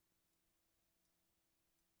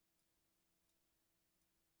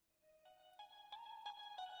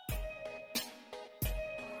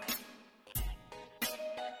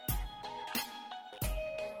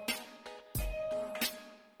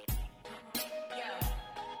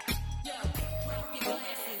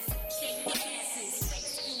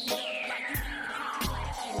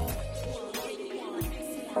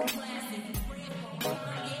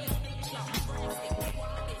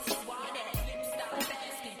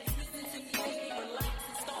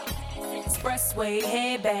expressway,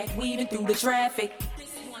 head back, weaving through the traffic.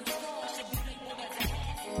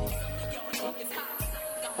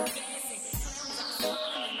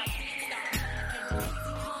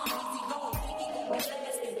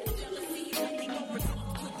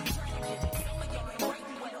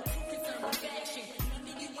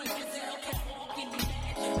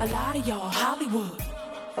 A lot of y'all Hollywood.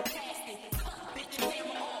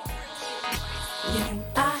 You knew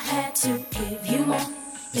I had to give you more.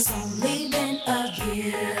 It's only been a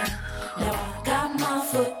year. Now I got my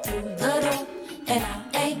foot through the door, and I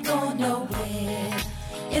ain't going nowhere.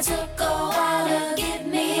 It took a while to get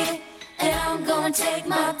me, and I'm gonna take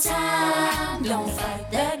my time. Don't fight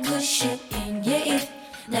that good shit in your ear.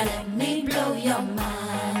 Now let me blow your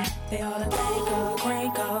mind. They ought to thank up,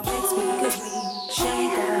 crank up, fix me, cause we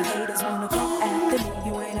shank up. Haters wanna come after me.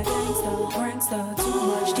 You ain't a gangster, prankster, too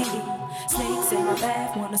much TV. Snakes in my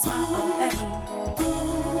bath wanna smile up at me.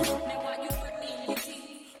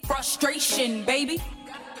 Frustration, baby.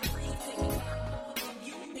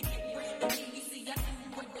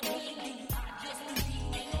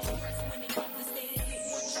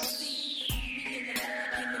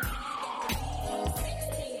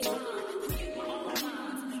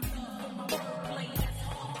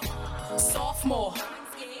 Sophomore,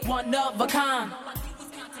 one of a kind.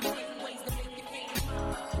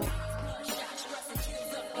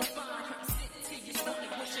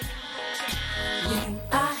 You knew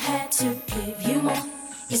I had to give you more.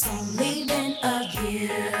 It's only been a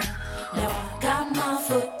year. Now I got my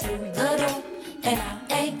foot through the door, and I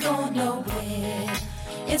ain't going nowhere.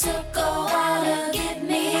 It took a while to get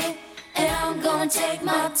me, and I'm gonna take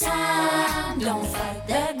my time. Don't fight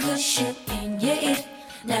that good shit in your ear.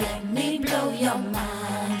 Now let me blow your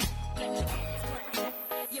mind.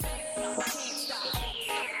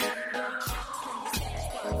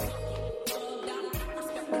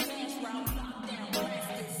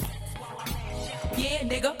 Yeah,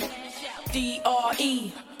 nigga.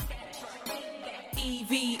 D-R-E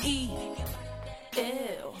E-V-E.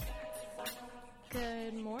 Ew.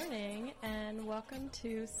 Good morning and welcome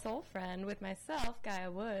to Soul Friend with myself,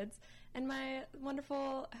 Gaia Woods, and my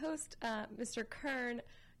wonderful host, Mr. Kern.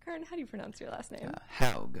 Kern, how do you pronounce your last name?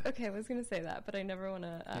 Haug. Okay, I was going to say that, but I never want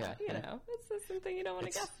to, it's just something you don't want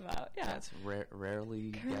to guess about. Yeah, that's rarely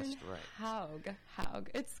Kern guessed right. Haug.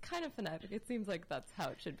 It's kind of phonetic. It seems like that's how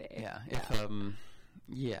it should be.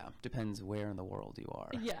 Yeah, depends where in the world you are.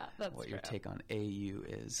 Yeah, that's what true. your take on AU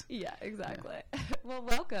is. Yeah, exactly. Yeah. Well,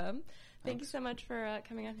 welcome. Thank you Thanks. so much for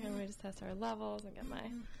coming out here. Let me just test our levels and get my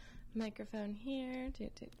microphone here.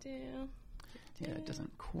 Yeah, it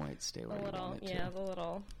doesn't quite stay where you want it to. Yeah, the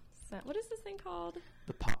little sound. What is this thing called?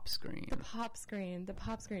 The pop screen. The pop screen. The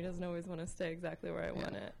pop screen doesn't always want to stay exactly where I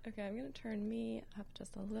want it. Okay, I'm going to turn me up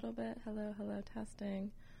just a little bit. Hello,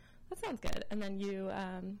 testing. That sounds good. And then you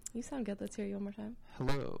sound good. Let's hear you one more time.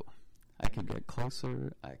 Hello. I could get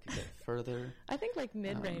closer. I could get further. I think like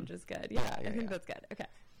mid-range is good. Yeah, I think that's good. Okay.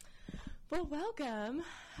 Well, welcome.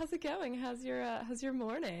 How's it going? How's your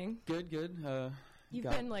morning? Good. You've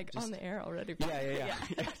been like on the air already. Yeah.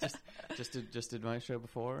 just did my show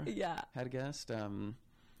before. Yeah. Had a guest.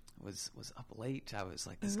 Was up late. I was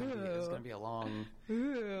like, this is gonna be a long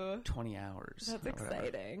 20 hours. That's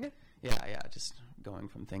exciting. Yeah. Just going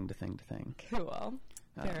from thing to thing to thing. Cool.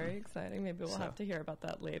 Very exciting. Maybe we'll have to hear about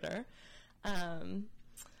that later. I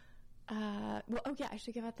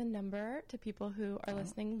should give out the number to people who are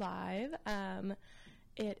listening live.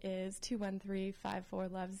 It is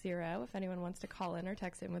 213-54-LOVE-0 if anyone wants to call in or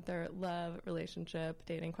text in with their love, relationship,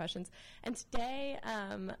 dating questions. And today,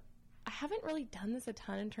 I haven't really done this a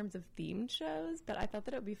ton in terms of themed shows, but I thought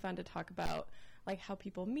that it would be fun to talk about like how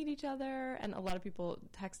people meet each other. And a lot of people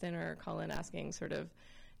text in or call in asking sort of,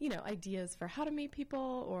 ideas for how to meet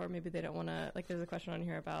people, or maybe they don't want to, like there's a question on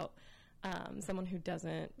here about someone who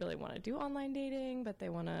doesn't really want to do online dating, but they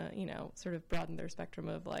want to, sort of broaden their spectrum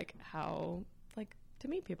of like how, like, to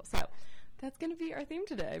meet people. So that's going to be our theme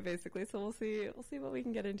today, basically. So we'll see what we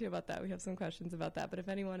can get into about that. We have some questions about that, but if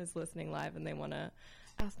anyone is listening live and they want to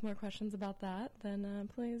ask more questions about that, then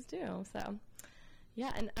please do. So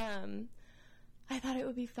yeah, and I thought it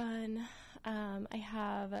would be fun. I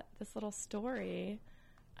have this little story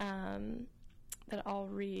that I'll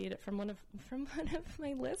read from one of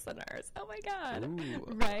my listeners. Oh my God!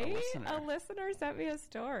 Ooh, right? A listener sent me a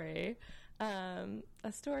story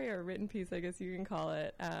or a written piece, I guess you can call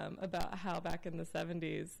it, about how back in the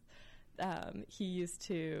 70s he used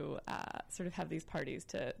to sort of have these parties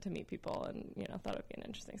to meet people, and thought it would be an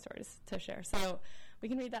interesting story to share. So we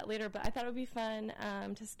can read that later, but I thought it would be fun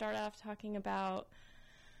to start off talking about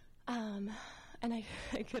and I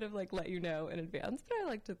could have like let you know in advance, but I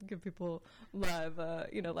like to give people live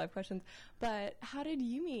questions. But how did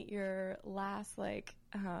you meet your last 3,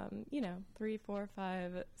 4,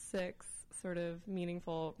 5, 6 sort of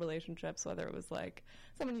meaningful relationships, whether it was like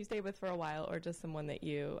someone you stayed with for a while or just someone that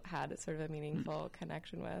you had sort of a meaningful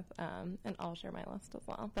connection with? And I'll share my list as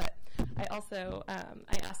well. But I also, I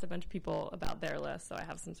asked a bunch of people about their list, so I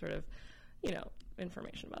have some sort of,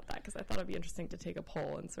 information about that, because I thought it'd be interesting to take a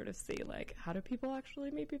poll and sort of see, like, how do people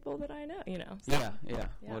actually meet people that I know, So, yeah.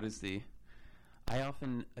 What is I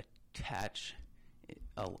often attach,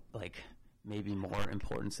 maybe more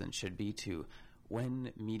importance than should be to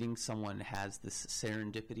when meeting someone has this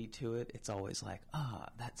serendipity to it. It's always like,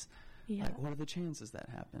 that's like, what are the chances that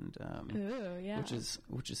happened?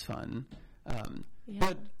 Which is fun.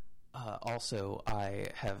 But also, I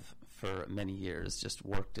have for many years just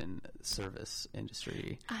worked in service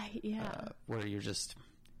industry. Where you're just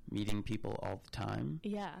meeting people all the time.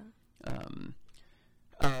 Yeah.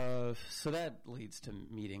 So that leads to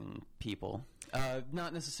meeting people.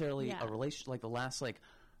 Not necessarily a relation, like the last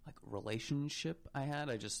relationship I had.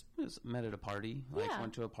 I just met at a party.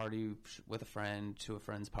 Went to a party with a friend to a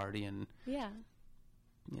friend's party, and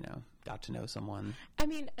got to know someone. I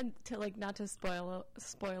mean, and to not to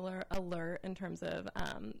spoiler alert in terms of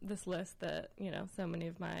this list that so many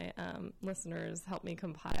of my listeners helped me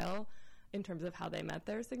compile in terms of how they met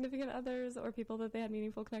their significant others or people that they had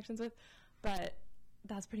meaningful connections with, but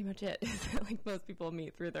that's pretty much it. Most people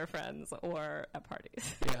meet through their friends or at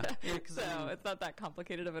parties. So it's not that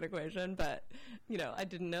complicated of an equation, but I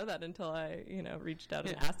didn't know that until I reached out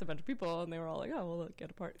and asked a bunch of people, and they were all like, oh, well, let's get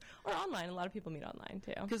a part. Or online. A lot of people meet online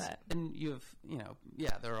too. And you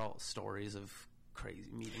have there are all stories of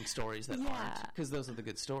crazy meeting stories that aren't, because those are the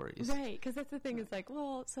good stories, right? Because that's the thing, is like,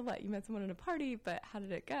 well, so what, you met someone at a party, but how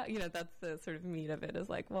did it go? That's the sort of meat of it, is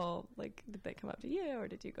like, well, did they come up to you, or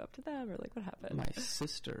did you go up to them, or what happened? My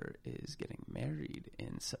sister is getting married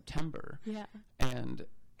in September, and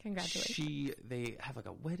congratulations. They have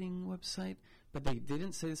a wedding website, but they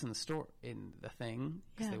didn't say this in the thing,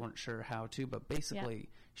 because they weren't sure how to, but basically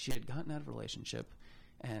she had gotten out of a relationship.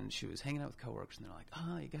 And she was hanging out with coworkers, and they're like,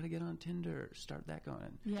 you got to get on Tinder, start that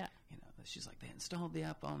going. She's like, they installed the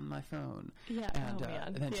app on my phone. Yeah, and,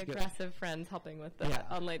 and then the aggressive friends helping with the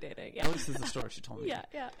online dating. At least is the story she told me.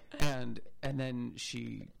 Yeah. And then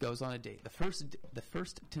she goes on a date. The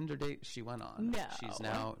first Tinder date she went on. No. She's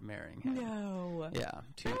now marrying him. No. Yeah,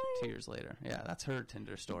 two years later. Yeah, that's her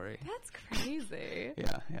Tinder story. That's crazy.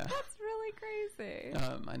 Yeah. That's really crazy.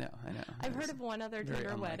 I know. I've heard of one other Tinder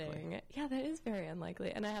unlikely. wedding. Yeah, that is very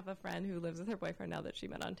unlikely. And I have a friend who lives with her boyfriend now that she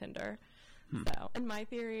met on Tinder. So, and my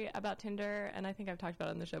theory about Tinder, and I think I've talked about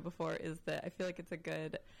it on the show before, is that I feel like it's a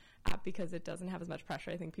good app because it doesn't have as much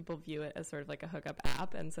pressure. I think people view it as sort of like a hookup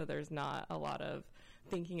app, and so there's not a lot of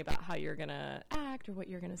thinking about how you're going to act or what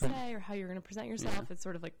you're going to say or how you're going to present yourself. Yeah. It's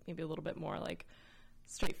sort of maybe a little bit more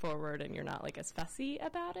straightforward, and you're not as fussy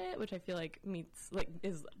about it, which I feel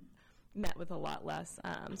is met with a lot less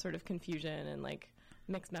sort of confusion and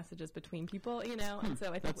mixed messages between people, and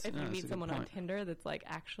so I think if you meet someone on Tinder that's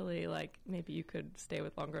actually maybe you could stay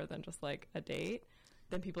with longer than just a date,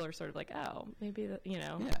 then people are sort of oh, maybe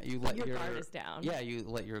you let your guard is down. Yeah, you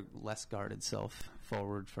let your less guarded self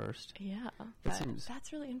forward first. Yeah,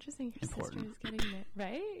 that's really interesting. Your important. sister is getting it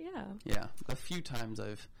right. Yeah. A few times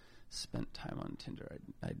I've spent time on Tinder,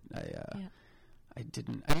 I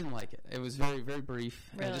didn't like it. It was very, very brief.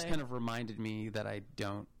 Really? And it just kind of reminded me that I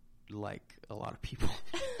don't like a lot of people.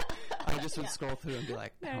 I just would scroll through and be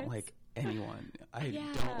like, I don't like anyone. I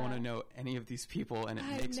don't want to know any of these people, and it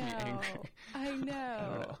makes me angry. I know. I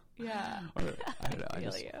don't know. Yeah. Or, I don't know. I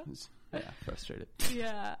feel just was frustrated.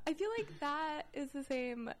 Yeah. I feel like that is the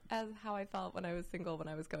same as how I felt when I was single, when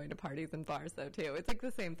I was going to parties and bars, though, too. It's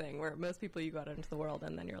the same thing where most people you go out into the world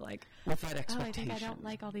and then you're like, with that expectation. I think I don't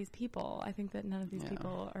like all these people. I think that none of these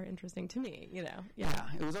people are interesting to me, Yeah.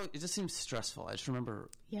 It just seems stressful. I just remember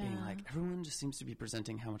being everyone just seems to be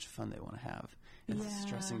presenting how much fun they want to have. And it's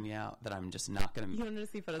stressing me out that I'm just not going to... You don't want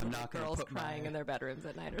to see photos of girls crying in their bedrooms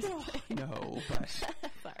at night or something. No, but...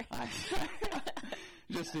 Sorry.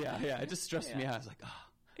 It just stressed me out. I was like,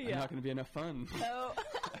 I'm not going to be enough fun. Oh,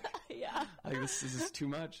 yeah. This is too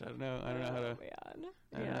much. I don't know how to...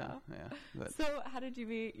 Man. But. So how did you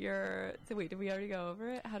meet your... So wait, did we already go over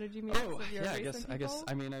it? How did you meet some of your recent people?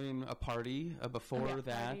 I mean, a party before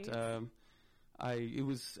that... it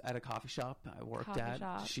was at a coffee shop I worked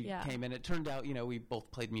at. She came in. It turned out, we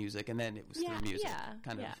both played music, and then it was through music,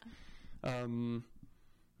 kind of.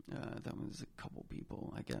 That was a couple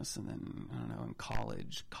people, I guess, and then I don't know. In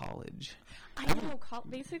college. I know.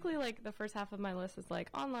 Basically, like the first half of my list is like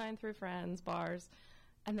online, through friends, bars,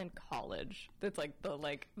 and then college. It's like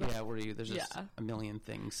where there's just a million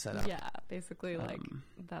things set up. Yeah, basically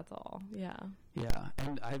that's all. Yeah. Yeah,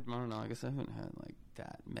 and I don't know. I guess I haven't had like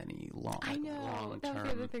that many long. I know. Long that was term.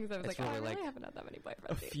 the other things I was really I really haven't had that many boyfriends.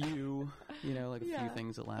 A few, a few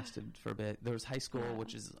things that lasted for a bit. There was high school,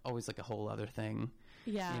 which is always like a whole other thing.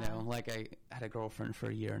 Yeah. Like I had a girlfriend for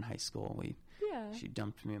a year in high school. She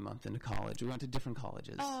dumped me a month into college. We went to different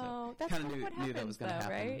colleges. Oh, so that's kind of what happens, knew that was going to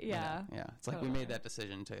happen. Right? Yeah. Yeah. It's like we made that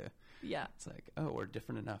decision to. Yeah. It's like, we're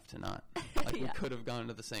different enough to not. Like we could have gone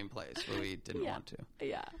to the same place, but we didn't want to.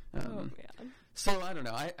 Yeah. Man. So I don't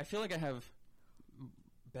know. I feel like I have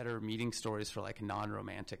better meeting stories for like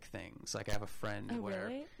non-romantic things. Like I have a friend where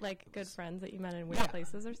really? Like good friends that you met in weird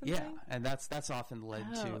places or something? Yeah, and that's often led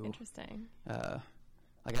to interesting.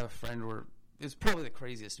 Like I have a friend where it's probably the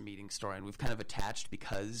craziest meeting story, and we've kind of attached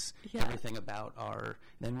because everything about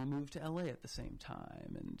then we moved to LA at the same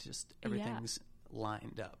time, and just everything's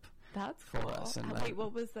lined up. That's for cool. us. And wait,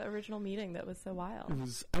 what was the original meeting that was so wild? It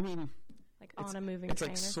was, like on a moving it's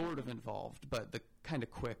train. It's like sort of involved, but the kind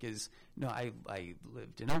of quick is, I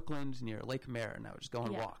lived in Oakland near Lake Merritt, and I was just going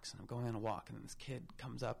on walks, and I'm going on a walk, and then this kid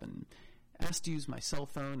comes up and asked to use my cell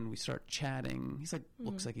phone, and we start chatting. He's like,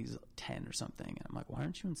 looks like he's 10 or something, and I'm like, why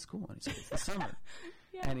aren't you in school? And he's like, it's the summer.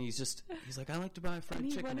 And he's like, I like to buy fried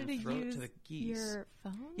chicken and throw it to the geese. Your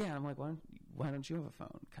phone? Yeah, I'm like, why don't you have a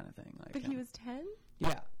phone, kind of thing. Like, but he was 10?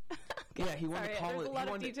 Yeah. Yeah, he wanted to call it. There's a lot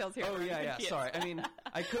of details here. Oh yeah. Sorry. I mean,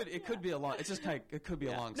 it could be a long. It's just it could be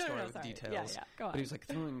a long story with details. Yeah. Go on. But he was like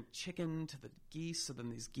throwing chicken to the geese, so then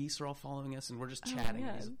these geese are all following us, and we're just chatting.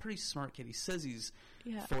 He's a pretty smart kid. He says he's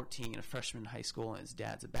 14, a freshman in high school, and his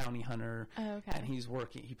dad's a bounty hunter. Oh, okay. And he's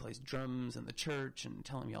working. He plays drums in the church, and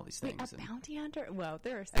telling me all these things. Wait, a bounty hunter? Well,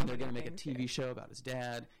 there are. And they're going to make a TV show about his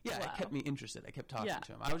dad. Yeah, it kept me interested. I kept talking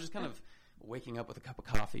to him. I was just kind of waking up with a cup of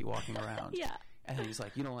coffee, walking around. And he's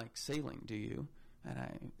like, you don't like sailing, do you? And I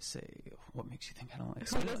say, what makes you think I don't like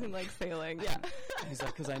sailing? Who doesn't like sailing? Yeah. And he's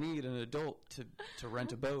like, because I need an adult to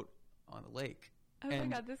rent a boat on the lake. Oh my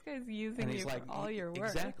God, this guy's using you for all your work.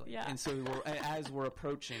 Exactly. Yeah. And so as we're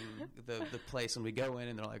approaching the place, and we go in,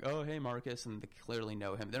 and they're like, oh, hey, Marcus, and they clearly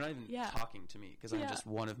know him. They're not even talking to me because I'm just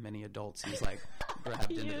one of many adults he's like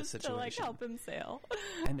grabbed into the situation. To like help him sail.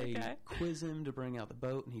 And they quiz him to bring out the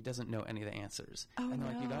boat, and he doesn't know any of the answers. Oh, and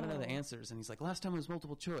they're like, you got to know the answers. And he's like, last time it was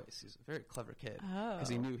multiple choice. He's a very clever kid because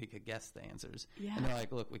he knew he could guess the answers. Yeah. And they're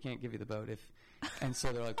like, look, we can't give you the boat and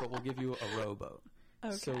so they're like, but we'll give you a rowboat.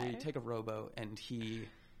 Okay. So we take a rowboat, and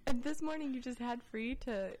And this morning you just had free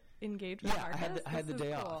to engage with Marcus? I had the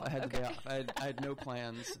day off. I had the day off. I had no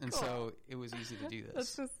plans, and so it was easy to do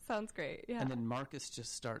this. That just sounds great. Yeah. And then Marcus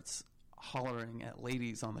just starts hollering at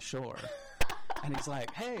ladies on the shore, and he's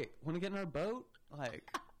like, "Hey, want to get in our boat? Like,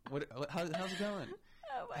 how's it going?"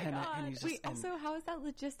 Oh my God! And he's wait, also, how is that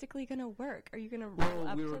logistically going to work? Are you going to roll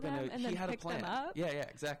up to them and then pick them up? Yeah,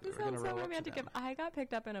 exactly. This sounds so romantic. If I got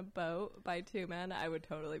picked up in a boat by two men, I would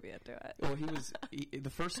totally be into it. Well, the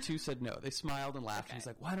first two said no. They smiled and laughed. Okay. And he's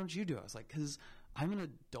like, why don't you do it? I was like, because I'm an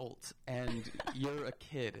adult and you're a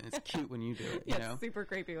kid, and it's cute when you do it. You know? It's super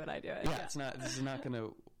creepy when I do it. Yeah, this is not going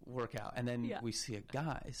to work out. And then we see a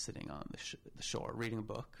guy sitting on the shore reading a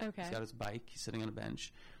book. Okay. He's got his bike. He's sitting on a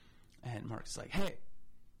bench. And Mark's like, hey,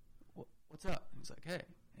 what's up? And he's like, hey.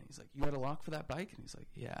 And he's like, you got a lock for that bike? And he's like,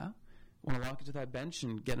 yeah. Want to walk into that bench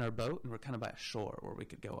and get in our boat? And we're kind of by a shore where we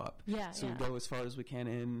could go up. Yeah. So we go as far as we can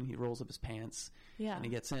in. He rolls up his pants. Yeah. And he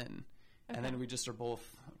gets in. Okay. And then we just are both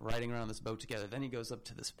riding around this boat together. Then he goes up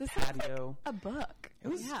to this patio. Like a book. It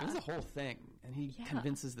was a whole thing. And he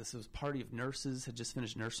convinces this was a party of nurses, had just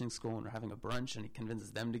finished nursing school and were having a brunch, and he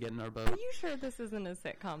convinces them to get in our boat. Are you sure this isn't a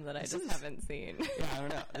sitcom that I just haven't seen? Yeah, I don't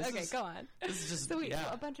know. Okay, go on. This is just, so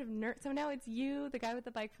a bunch of nerds. So now it's you, the guy with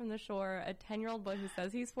the bike from the shore, a 10-year-old boy who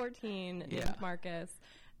says he's 14, named Marcus,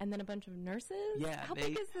 and then a bunch of nurses? Yeah. How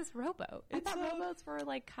big is this rowboat? I thought rowboats were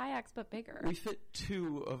like kayaks, but bigger. We fit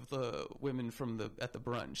two of the women at the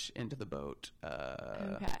brunch into the boat.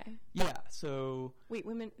 Okay. Yeah, so... Wait,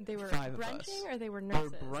 women, they were brunching or they were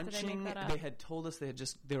nurses? They were brunching. Did I make that up? They had told us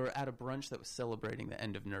they were at a brunch that was celebrating the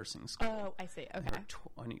end of nursing school. Oh, I see. Okay. There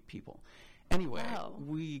were 20 people. Anyway,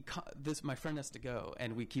 my friend has to go,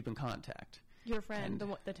 and we keep in contact. Your friend, the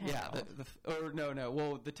 10-year-old? Yeah, no.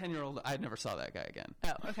 Well, the 10-year-old, I never saw that guy again.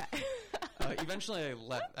 Oh, okay. Eventually, I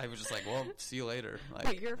left. I was just like, well, see you later. Like,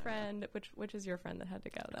 wait, your friend, which is your friend that had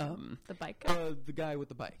to go, though? The bike guy? The guy with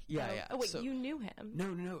the bike. Yeah, yeah. Oh, wait, you knew him?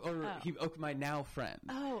 No. My now friend.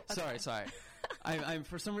 Oh, okay. Sorry. I'm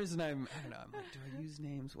for some reason I don't know. I'm like, do I use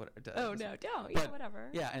names? What? No, don't. Yeah, whatever.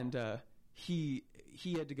 Yeah, and he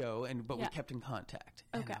had to go, but we kept in contact.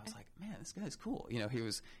 And Okay. I was like, man, this guy's cool. You know, he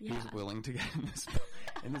was willing to get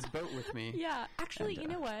in this boat with me. Yeah, actually, you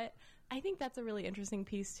know what? I think that's a really interesting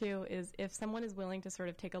piece too, is if someone is willing to sort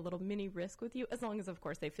of take a little mini risk with you, as long as, of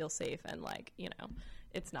course, they feel safe and, like, you know,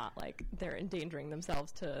 it's not like they're endangering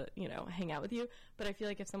themselves to, you know, hang out with you. But I feel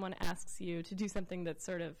like if someone asks you to do something that's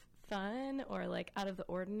sort of fun or, like, out of the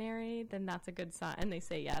ordinary, then that's a good sign. And they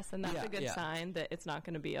say yes, and that's a good sign that it's not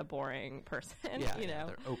going to be a boring person, you know.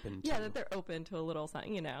 They're open to. Yeah, that they're open to a little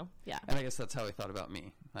sign, you know. Yeah. And I guess that's how he thought about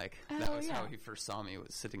me. Like, that was how he first saw me,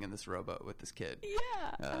 was sitting in this rowboat with this kid.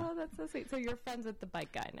 Yeah. That's so sweet. So you're friends with the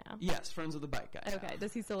bike guy now? Yes, friends with the bike guy. Okay. Now.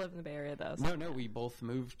 Does he still live in the Bay Area, though? No, we both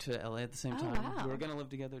moved to LA at the same time. Wow. We were going to live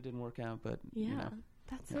together, didn't work out, but, you know.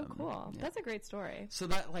 That's so cool. Yeah. That's a great story. So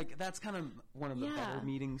that's kind of one of the better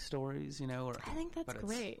meeting stories, you know. I think that's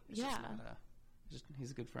great. It's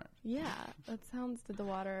he's a good friend. Yeah, that sounds. Did the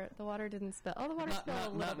water didn't spill? Oh, the water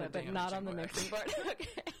spilled a little bit, but not on the mixing board. Okay.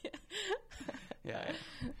 Yeah.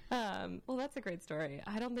 Well, that's a great story.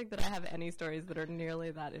 I don't think that I have any stories that are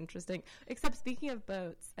nearly that interesting, except speaking of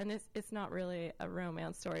boats, and it's not really a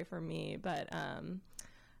romance story for me, but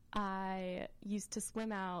I used to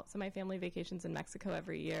swim out. So my family vacations in Mexico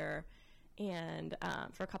every year, and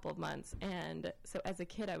for a couple of months. And so as a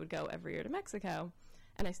kid, I would go every year to Mexico,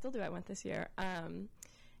 and I still do. I went this year.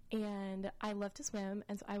 And I love to swim,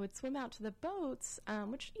 and so I would swim out to the boats,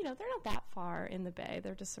 which, you know, they're not that far in the bay.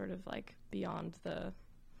 They're just sort of like beyond the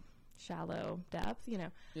shallow depth, you know.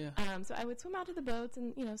 Yeah. So I would swim out to the boats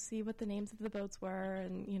and, you know, see what the names of the boats were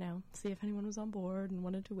and, you know, see if anyone was on board and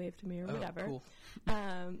wanted to wave to me or whatever. Cool.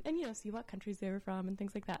 And, you know, see what countries they were from and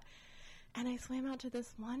things like that. And I swam out to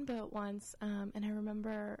this one boat once, and I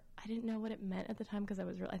remember I didn't know what it meant at the time because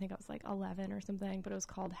I think I was like 11 or something, but it was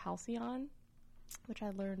called halcyon, which I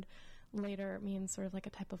learned later means sort of like a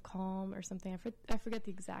type of calm or something. I forget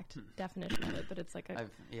the exact definition of it, but it's like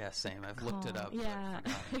same. I've calm. Looked it up. Yeah,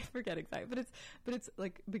 I forget exactly, but it's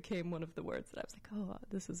like became one of the words that I was like, oh,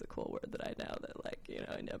 this is a cool word that I know that, like, you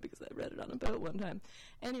know, I know because I read it on a boat one time.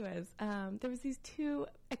 Anyways, there was these two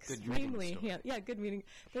extremely good meeting.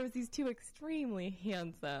 There was these two extremely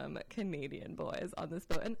handsome Canadian boys on this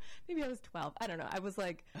boat, and maybe I was 12. I don't know. I was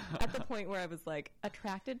like at the point where I was like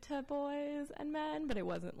attracted to boys and men, but it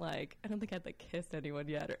wasn't like, I don't think I'd like kissed anyone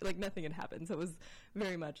yet, or like nothing had happened. So it was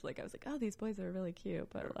very much like I was like, oh, these boys are really cute,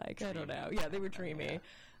 but like I don't know. Yeah, they were dreamy.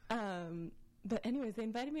 But anyways, they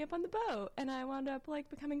invited me up on the boat, and I wound up like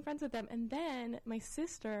becoming friends with them. And then my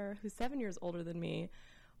sister, who's 7 years older than me,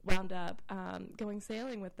 wound up going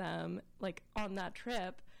sailing with them, like on that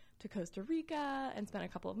trip to Costa Rica, and spent a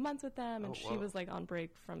couple of months with them. And she was like on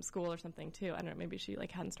break from school or something too. I don't know, maybe she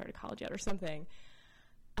like hadn't started college yet or something.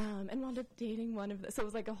 And wound up dating one of the, so it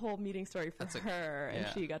was like a whole meeting story for her, and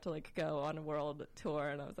she got to like go on a world tour,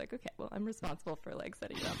 and I was like, okay, well, I'm responsible for like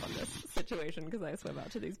setting you up on this situation because I swam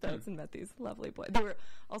out to these boats and met these lovely boys. They were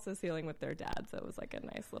also sailing with their dad, so it was like a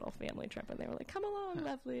nice little family trip, and they were like, come along,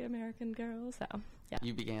 lovely American girls. So yeah,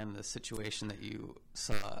 you began the situation that you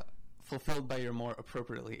saw fulfilled by your more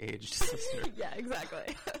appropriately aged sister. Yeah,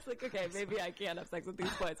 exactly. I was like, okay, maybe I can't have sex with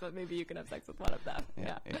these boys, but maybe you can have sex with one of them.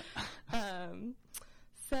 Yeah.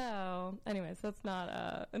 So, anyways, that's not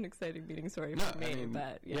an exciting meeting story for me,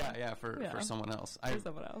 but for someone else. For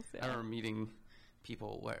someone else, I remember meeting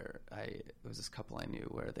people where it was this couple I knew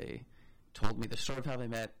where they told me the story of how they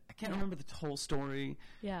met. I can't remember the whole story,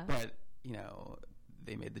 but, you know,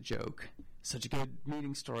 they made the joke, such a good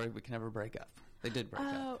meeting story, we can never break up. They did break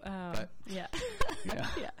up. But, yeah.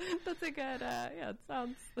 Yeah, that's a good, it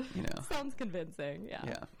sounds, you know, sounds convincing,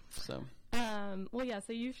 Yeah, so...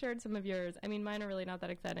 so you shared some of yours. I mean, mine are really not that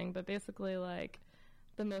exciting, but basically, like,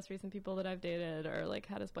 the most recent people that I've dated or, like,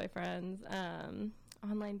 had as boyfriends,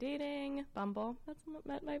 online dating, Bumble.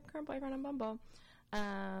 Met my current boyfriend on Bumble,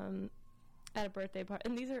 at a birthday party.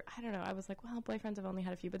 And these are, I don't know, I was like, well, boyfriends, I've only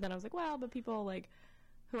had a few, but then I was like, well, but people, like,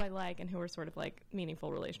 who I like and who are sort of, like,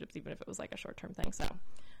 meaningful relationships, even if it was, like, a short-term thing. So,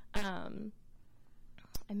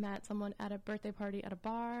 I met someone at a birthday party at a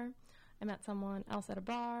bar. I met someone else at a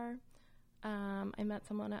bar. I met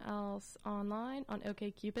someone else online on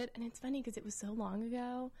OkCupid, and it's funny because it was so long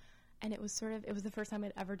ago, and it was the first time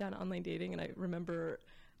I'd ever done online dating, and I remember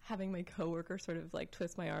having my coworker sort of like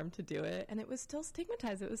twist my arm to do it, and it was still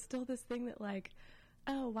stigmatized. It was still this thing that like,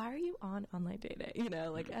 oh, why are you on online dating? You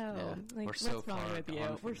know, like, like what's wrong with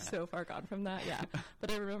you? We're so far gone from that, yeah.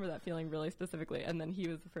 But I remember that feeling really specifically, and then he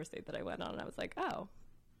was the first date that I went on, and I was like, oh,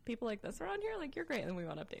 people like this are on here? Like, you're great. And then we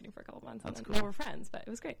wound up dating for a couple months, and then we're friends, but it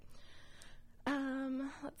was great.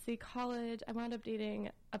 Let's see, college. I wound up dating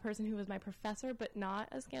a person who was my professor, but not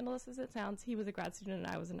as scandalous as it sounds. He was a grad student and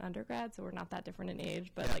I was an undergrad, so we're not that different in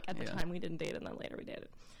age. But like at the time, we didn't date, and then later we dated.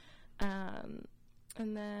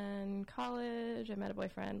 And then college, I met a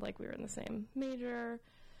boyfriend. Like we were in the same major.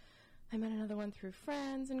 I met another one through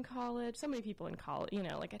friends in college. So many people in college, you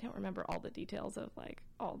know. Like I don't remember all the details of like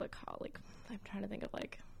all the I'm trying to think of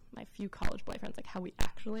like my few college boyfriends, like how we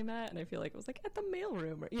actually met, and I feel like it was like at the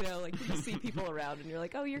mailroom, or you know, like you just see people around and you're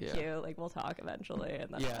like, oh, you're cute, like we'll talk eventually, and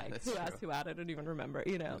then like who asked who out, I don't even remember,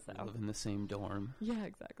 you know. So live in the same dorm. Yeah,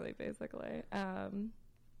 exactly, basically.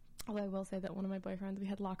 Although I will say that one of my boyfriends, we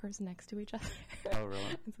had lockers next to each other. Oh, really?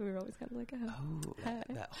 And so we were always kind of like,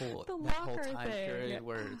 that whole time thing. period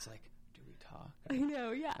where it's like, do we talk? I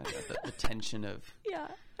know, yeah. The tension of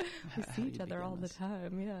we see each other all the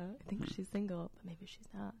time. Yeah, I think she's single, but maybe she's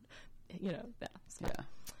not. You know, so.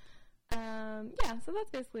 So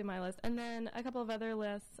that's basically my list, and then a couple of other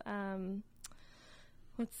lists.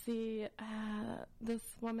 Let's see. This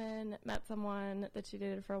woman met someone that she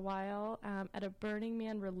dated for a while at a Burning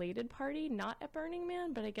Man related party. Not at Burning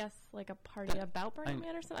Man, but I guess like a party about Burning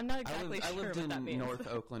Man or something. I'm not exactly sure what that means. I lived in North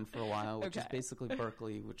Oakland for a while, which is basically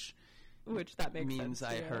Berkeley, which that makes means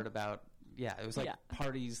sense. I heard about. Yeah, it was like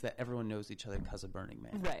parties that everyone knows each other because of Burning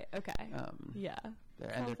Man. Right. Okay.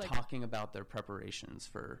 And they're talking about their preparations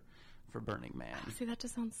for Burning Man. See, that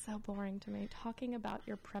just sounds so boring to me. Talking about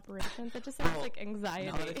your preparations, it just sounds like anxiety.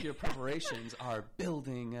 Not if your preparations are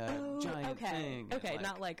building a giant thing. Okay,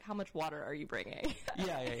 not like how much water are you bringing?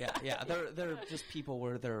 Yeah. They're just people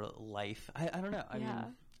where their life. I don't know. I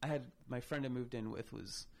mean, I had my friend I moved in with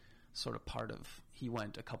was sort of part of. He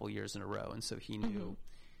went a couple years in a row, and so he knew.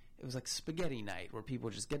 It was like spaghetti night where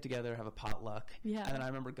people just get together, have a potluck. Yeah. And then I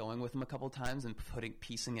remember going with him a couple times and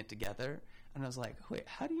piecing it together. And I was like, wait,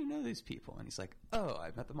 how do you know these people? And he's like, oh,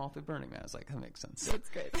 I met them all through Burning Man. I was like, that makes sense.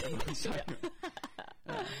 That's great. That's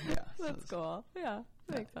cool. Yeah.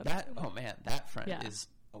 That makes sense. That friend is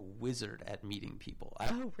a wizard at meeting people.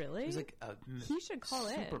 Oh, really? He's like he should call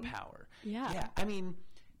superpower. Yeah. I mean,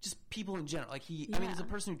 just people in general. Like I mean, he's a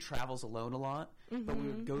person who travels alone a lot, but we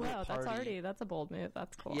would go to a party. That's a bold move.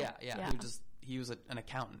 That's cool. Yeah. He was an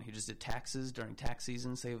accountant. He just did taxes during tax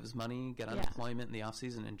season, save his money, get unemployment in the off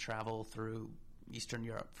season, and travel through Eastern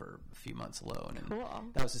Europe for a few months alone.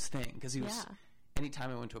 And that was his thing, because he was. Anytime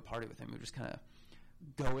I went to a party with him, he would just kind of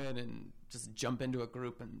go in and just jump into a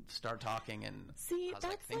group and start talking. And I was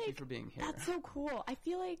like, thank you for being here. That's so cool. I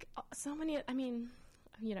feel like so many. I mean,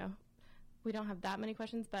 you know. We don't have that many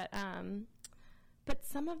questions, but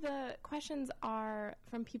some of the questions are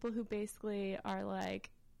from people who basically are like,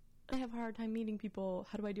 I have a hard time meeting people.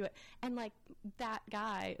 How do I do it? And like that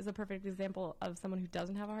guy is a perfect example of someone who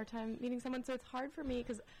doesn't have a hard time meeting someone. So it's hard for me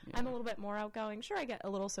because I'm a little bit more outgoing. Sure, I get a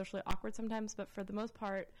little socially awkward sometimes, but for the most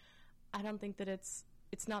part, I don't think that it's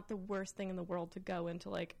not the worst thing in the world to go into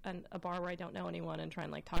like a bar where I don't know anyone and try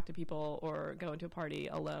and like talk to people, or go into a party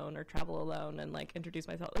alone or travel alone and like introduce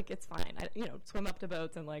myself. Like it's fine. I swim up to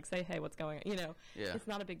boats and like say, hey, what's going on? It's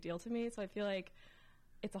not a big deal to me. So I feel like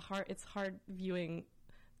it's hard viewing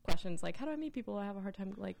questions like, how do I meet people? I have a hard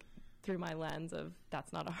time like through my lens of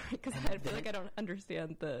that's not a hard, because I feel like I don't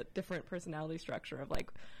understand the different personality structure of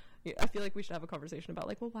like, I feel like we should have a conversation about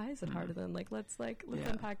like, well, why is it harder than like, let's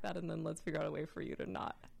unpack that, and then let's figure out a way for you to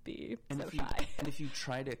not be so shy. And if you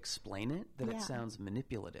try to explain it, then it sounds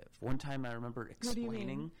manipulative. One time I remember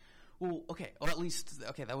explaining, at least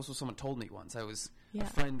that was what someone told me once. A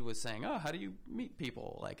friend was saying, oh, how do you meet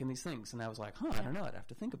people like in these things? And I was like, I don't know. I'd have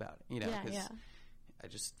to think about it, because I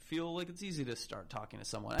just feel like it's easy to start talking to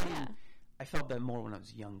someone. I mean, I felt that more when I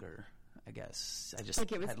was younger. I guess I just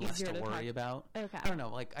had less to worry about. Okay. I don't know.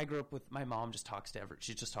 Like I grew up with my mom.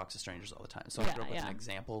 She just talks to strangers all the time. So I grew up with an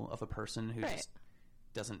example of a person who just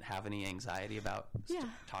doesn't have any anxiety about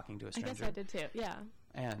talking to a stranger. I guess I did too. Yeah.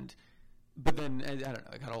 But then I don't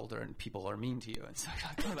know. I got older and people are mean to you, and so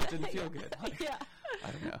like, oh, that didn't feel good. Like,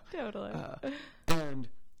 I don't know. Totally. And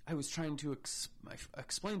I was trying to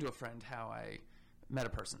explain to a friend how I met a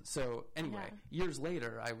person. So anyway, years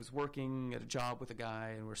later, I was working at a job with a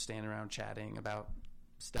guy, and we're standing around chatting about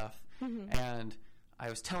stuff. And I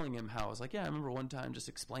was telling him how I was like, I remember one time just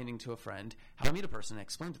explaining to a friend how I meet a person. I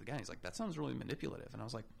explained to the guy. He's like, that sounds really manipulative. And I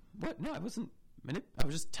was like, what? No, I wasn't. I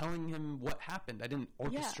was just telling him what happened. I didn't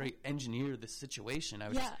engineer the situation. I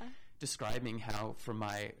was just describing how,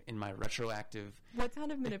 in my retroactive. What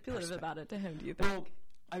sounded manipulative about it to him? Do you think? Well,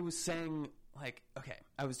 I was saying.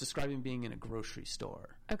 I was describing being in a grocery store.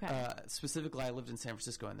 Okay. Specifically, I lived in San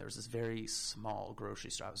Francisco, and there was this very small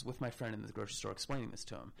grocery store. I was with my friend in the grocery store explaining this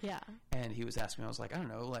to him. Yeah. And he was asking me, I was like, I don't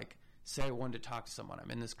know, like say I wanted to talk to someone.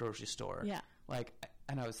 I'm in this grocery store. Yeah. Like,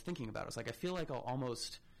 and I was thinking about it. I was like, I feel like I'll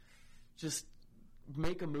almost just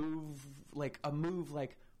make a move, like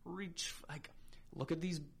reach, like look at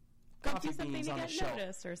these coffee beans on the shelf.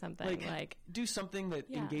 Noticed or something. Like do something that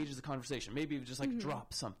engages the conversation. Maybe just like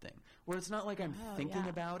drop something where it's not like I'm thinking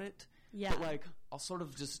about it. Yeah. But like I'll sort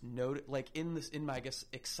of just note it, like in my, I guess,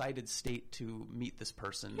 excited state to meet this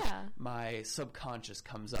person. Yeah. My subconscious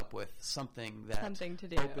comes up with something to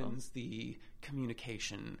do. Opens the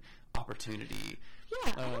communication opportunity.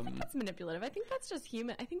 Yeah, I don't think that's manipulative. I think that's just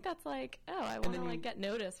human. I think that's like, I want to like get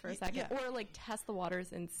noticed for a second, or like test the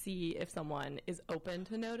waters and see if someone is open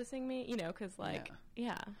to noticing me. You know, because like,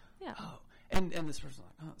 yeah. Oh, and this person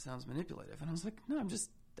was like, it sounds manipulative, and I was like, no,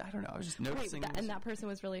 I don't know. I was just noticing. And that person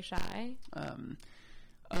was really shy? I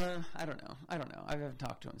don't know. I haven't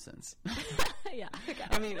talked to him since. Yeah. Okay.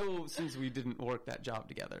 I mean, since we didn't work that job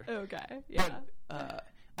together. Okay. Yeah. But,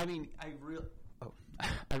 I mean,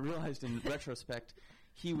 I realized in retrospect,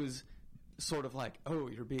 he was sort of like,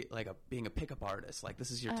 you're being a pickup artist. Like,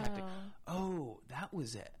 this is your tactic. Oh, that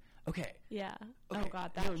was it. Okay. Yeah. Okay. Oh,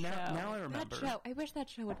 God, that show. Now I remember. That show. I wish that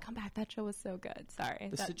show would come back. That show was so good. Sorry.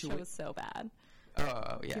 That show was so bad. Oh,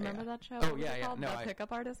 yeah. Do you remember that show? Oh, yeah. No, the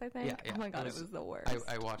Pickup Artist, I think? Yeah. Oh, my God, it was the worst.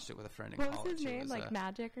 I watched it with a friend in college. college. What was his name? Like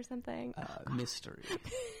Magic or something? Mystery.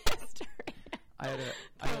 Mystery. I had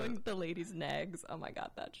Throwing the ladies' negs. Oh, my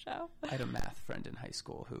God, that show. I had a math friend in high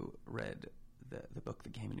school who read the book, The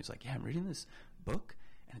Game, and he was like, I'm reading this book,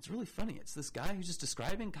 and it's really funny. It's this guy who's just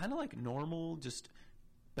describing kind of like normal, just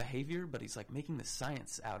behavior, but he's like making the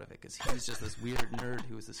science out of it because he's just this weird nerd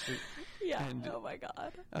who was this freak. Yeah. And, oh my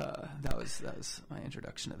God. That was my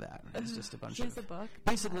introduction to that. It's just a bunch of. He has a book.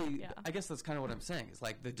 Basically, I guess that's kind of what I'm saying. Is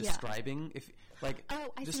like the describing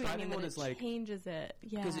describing one is like changes it.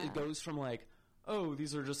 Yeah. Because it goes from like,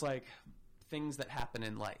 these are just like things that happen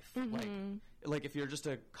in life. Mm-hmm. Like if you're just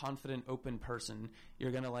a confident, open person,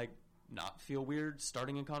 you're gonna like not feel weird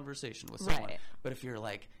starting a conversation with someone. Right. But if you're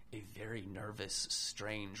like a very nervous,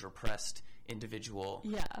 strange, repressed individual,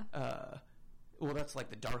 well, that's like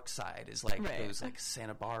the dark side. Is like those like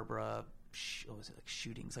Santa Barbara. What was it, like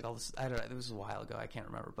shootings, like all this? I don't know. It was a while ago. I can't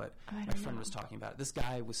remember, but my friend was talking about it. This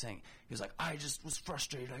guy was saying, he was like, I just was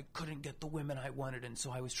frustrated. I couldn't get the women I wanted, and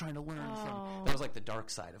so I was trying to learn from. That was like the dark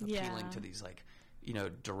side of appealing to these like,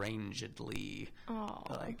 derangedly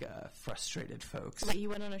frustrated folks. But he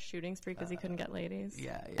went on a shooting spree because he couldn't get ladies.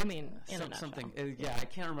 Yeah. I mean, something. I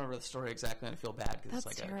can't remember the story exactly, and I feel bad because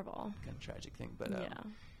it's like terrible. a kind of tragic thing.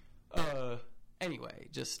 But anyway,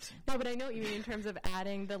 just... No, but I know what you mean in terms of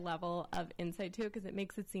adding the level of insight to it, because it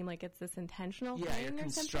makes it seem like it's this intentional thing or something. You're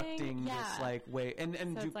constructing this, like, way... And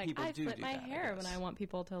so it's like, people I do flip my that, hair when I want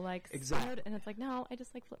people to, like... Exactly. And it's like, no, I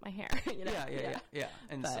just, like, flip my hair, Yeah.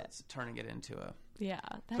 And so it's turning it into a... Yeah,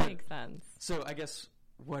 that makes sense. So I guess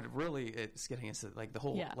what really it's getting is, like, the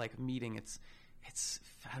whole, like, meeting, it's,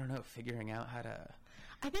 I don't know, figuring out how to...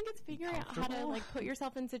 I think it's figuring out how to, like, put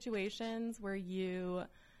yourself in situations where you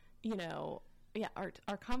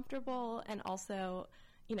are comfortable, and also,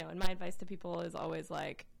 and my advice to people is always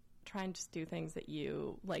like try and just do things that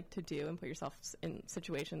you like to do and put yourself in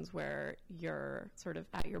situations where you're sort of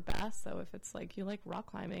at your best. So if it's like you like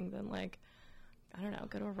rock climbing, then like, I don't know,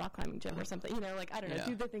 go to a rock climbing gym or something, like, I don't know,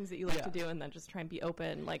 do the things that you like to do, and then just try and be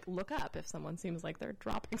open, like look up if someone seems like they're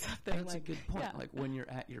dropping something. That's like, a good point. Like when you're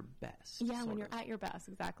at your best. Yeah, when you're at your best,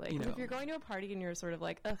 exactly. If you're going to a party and you're sort of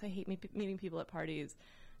like, ugh, I hate meeting people at parties,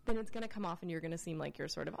 then it's going to come off and you're going to seem like you're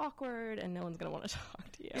sort of awkward and no one's going to want to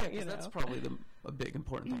talk to you. Yeah, because that's probably a big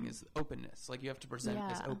important thing is openness. Like you have to present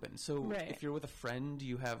as open. So if you're with a friend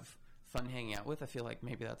you have fun hanging out with, I feel like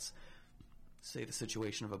maybe that's, say, the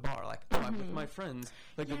situation of a bar. Like, I'm with my friends.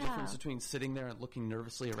 Like the difference between sitting there and looking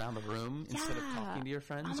nervously around the room instead of talking to your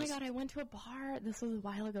friends. Oh my God, I went to a bar. This was a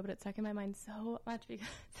while ago, but it stuck in my mind so much because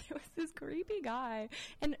it was this creepy guy.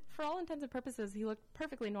 And for all intents and purposes, he looked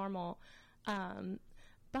perfectly normal.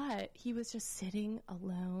 But he was just sitting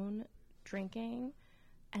alone, drinking,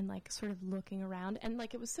 and, like, sort of looking around. And,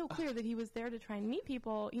 like, it was so clear that he was there to try and meet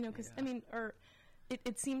people, because,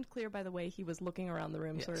 it seemed clear by the way he was looking around the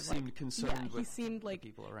room, sort of like... seemed concerned with he seemed like, the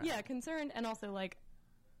people around. Yeah, concerned, and also, like,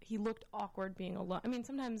 he looked awkward being alone. I mean,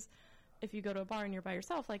 sometimes if you go to a bar and you're by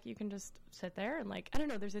yourself, like, you can just sit there and, like, I don't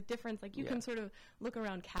know, there's a difference. Like, you can sort of look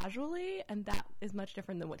around casually, and that is much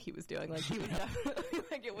different than what he was doing. Like, he was definitely,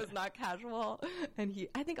 like, it was not casual. And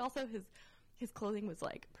I think also his clothing was,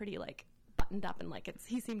 like, pretty, like, buttoned up and like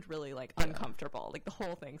he seemed really like uncomfortable. Like the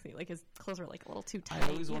whole thing, like his clothes were like a little too tight. I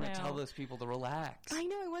always want to tell those people to relax. I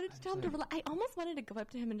know. I wanted to tell him to relax. I almost wanted to go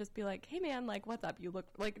up to him and just be like, "Hey, man, like, what's up? You look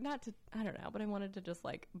like not to. I don't know, but I wanted to just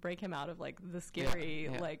like break him out of like the scary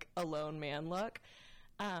like alone man look."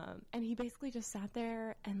 And he basically just sat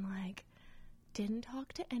there and like didn't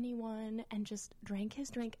talk to anyone and just drank his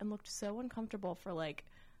drink and looked so uncomfortable for like,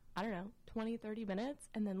 I don't know, 20, 30 minutes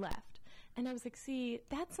and then left. And I was like, see,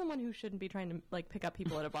 that's someone who shouldn't be trying to like pick up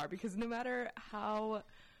people at a bar, because no matter how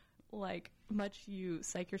like much you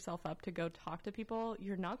psych yourself up to go talk to people,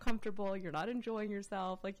 you're not comfortable, you're not enjoying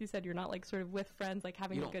yourself. Like you said, you're not like sort of with friends, like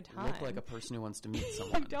having a good time. You look like a person who wants to meet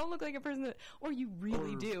someone. You don't look like a person that, or you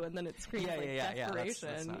really do, and then it screams desperation.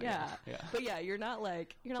 That's not, But yeah, you're not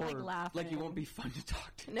like laughing. Like you won't be fun to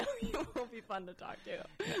talk to. No, you won't be fun to talk to.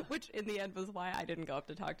 Which in the end was why I didn't go up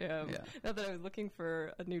to talk to him. Not that I was looking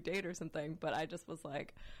for a new date or something, but I just was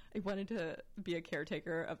like, I wanted to be a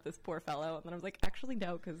caretaker of this poor fellow, and then I was like, actually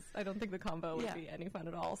no, because I don't think the combo would be any fun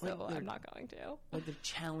at all, so I'm not going to. Like they're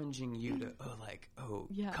challenging you to,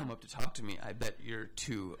 come up to talk to me. I bet you're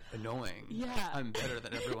too annoying. Yeah. I'm better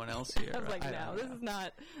than everyone else here. I was like, no, this is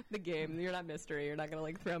not the game. You're not mystery. You're not going to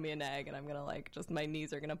like throw me an egg, and I'm going to like just my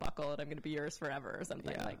knees are going to buckle, and I'm going to be yours forever or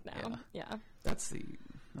something like now. Yeah. That's the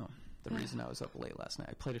reason I was up late last night.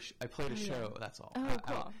 I played a show. That's all. Oh,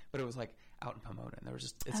 cool. But it was like out in Pomona, and there was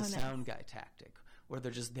just a sound guy tactic where they're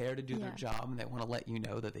just there to do their job, and they want to let you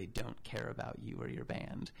know that they don't care about you or your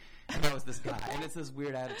band. And that was this guy, and it's this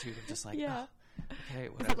weird attitude of just like, okay,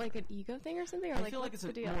 whatever. Is it like an ego thing or something? Or I feel like it's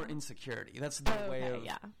more insecurity. That's the way of.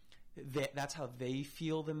 That's how they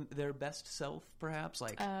feel their best self, perhaps.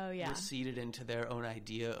 Like receded into their own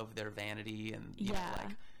idea of their vanity, and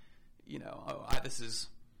this is.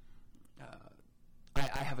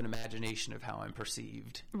 I have an imagination of how I'm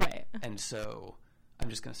perceived, right? And so I'm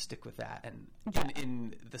just going to stick with that. And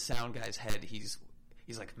in the sound guy's head, he's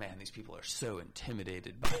like, man, these people are so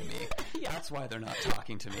intimidated by me. That's why they're not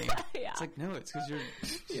talking to me. It's like, no, it's because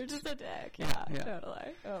you're just a dick. Yeah,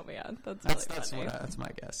 totally. Oh man, that's funny. That's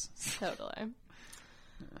my guess. Totally.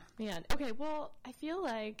 Man, okay. Well, I feel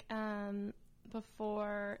like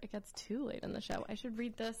before it gets too late in the show, I should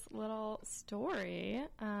read this little story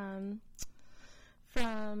from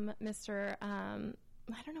Mr. I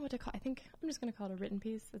don't know what to call it. I think I'm just going to call it a written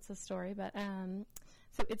piece. It's a story, but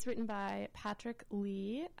so it's written by Patrick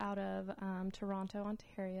Lee out of Toronto,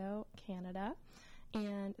 Ontario, Canada,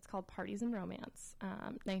 and it's called Parties and Romance,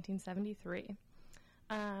 1973.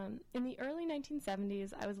 In the early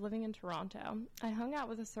 1970s, I was living in Toronto. I hung out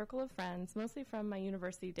with a circle of friends, mostly from my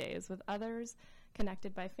university days, with others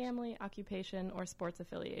connected by family, occupation, or sports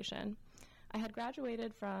affiliation. I had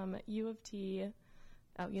graduated from University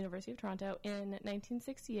of Toronto in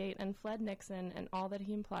 1968 and fled Nixon and all that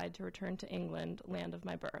he implied to return to England, land of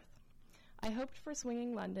my birth. I hoped for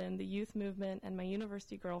swinging London, the youth movement, and my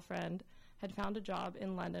university girlfriend had found a job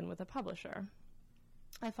in London with a publisher.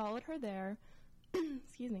 I followed her there,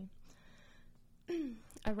 excuse me,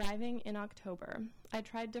 arriving in October. I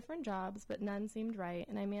tried different jobs, but none seemed right,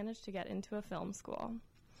 and I managed to get into a film school.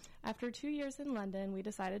 After 2 years in London, we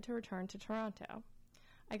decided to return to Toronto.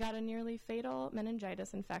 I got a nearly fatal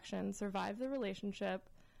meningitis infection, survived, the relationship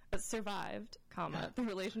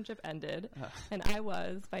ended, and I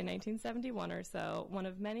was, by 1971 or so, one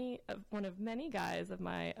of many guys of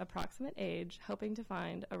my approximate age hoping to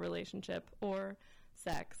find a relationship or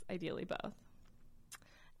sex, ideally both.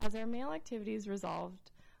 As our male activities revolved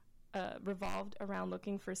around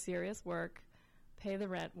looking for serious work, pay the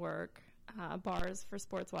rent work, bars for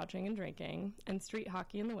sports watching and drinking, and street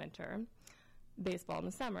hockey in the winter, baseball in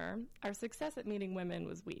the summer, our success at meeting women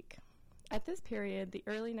was weak. At this period, the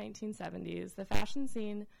early 1970s, the fashion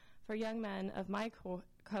scene for young men of my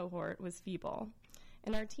cohort was feeble.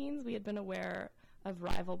 In our teens, we had been aware of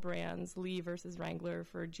rival brands, Lee versus Wrangler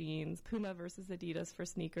for jeans, Puma versus Adidas for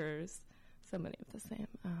sneakers, so many of the same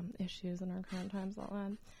issues in our current times all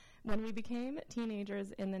on. When we became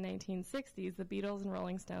teenagers in the 1960s, the Beatles and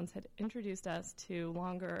Rolling Stones had introduced us to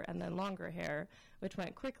longer and then longer hair, which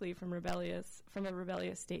went quickly from a rebellious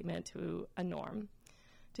statement to a norm.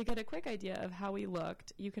 To get a quick idea of how we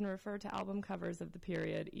looked, you can refer to album covers of the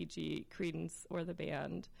period, e.g. Creedence or The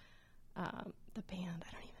Band. The Band,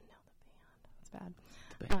 I don't even know The Band.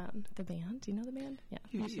 That's bad. The Band, do you know The Band? Yeah,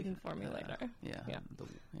 you should inform me later.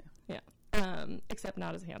 Except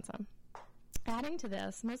not as handsome. Adding to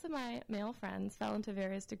this, most of my male friends fell into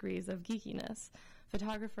various degrees of geekiness.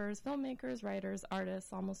 Photographers, filmmakers, writers,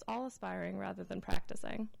 artists, almost all aspiring rather than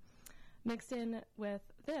practicing. Mixed in with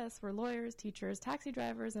this were lawyers, teachers, taxi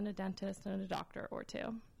drivers, and a dentist and a doctor or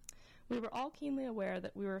two. We were all keenly aware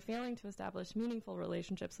that we were failing to establish meaningful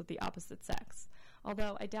relationships with the opposite sex,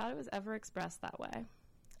 although I doubt it was ever expressed that way.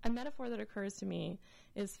 A metaphor that occurs to me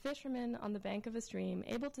is fishermen on the bank of a stream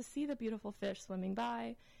able to see the beautiful fish swimming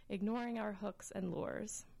by, ignoring our hooks and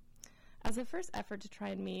lures. As a first effort to try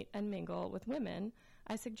and meet and mingle with women,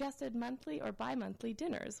 I suggested monthly or bi-monthly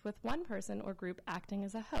dinners with one person or group acting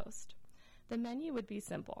as a host. The menu would be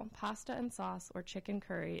simple, pasta and sauce or chicken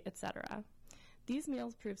curry, etc. These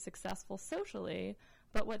meals proved successful socially,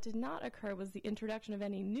 but what did not occur was the introduction of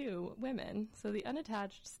any new women, so the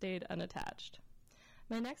unattached stayed unattached.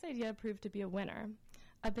 My next idea proved to be a winner.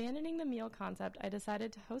 Abandoning the meal concept, I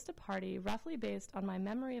decided to host a party roughly based on my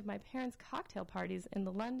memory of my parents' cocktail parties in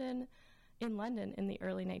London in the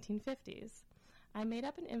early 1950s. I made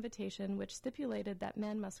up an invitation which stipulated that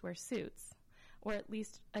men must wear suits, or at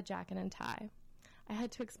least a jacket and tie. I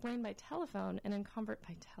had to explain by telephone and in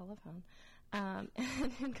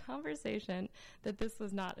conversation that this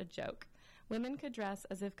was not a joke. Women could dress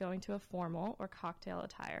as if going to a formal or cocktail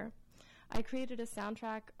attire. I created a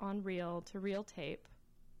soundtrack on reel to reel tape.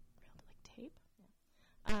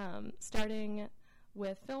 Starting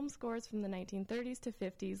with film scores from the 1930s to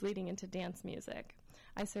 50s leading into dance music.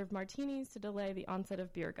 I served martinis to delay the onset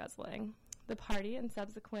of beer guzzling. The party and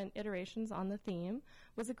subsequent iterations on the theme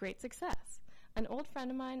was a great success. An old friend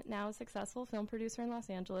of mine, now a successful film producer in Los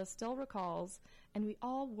Angeles, still recalls, and we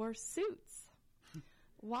all wore suits.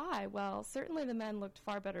 Why? Well, certainly the men looked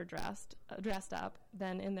far better dressed up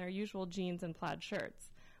than in their usual jeans and plaid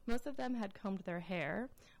shirts. Most of them had combed their hair.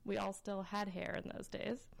 We all still had hair in those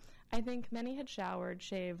days. I think many had showered,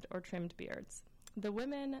 shaved, or trimmed beards. The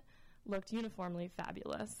women looked uniformly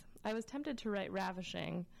fabulous. I was tempted to write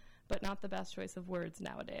ravishing, but not the best choice of words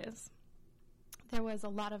nowadays. There was a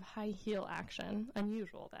lot of high heel action,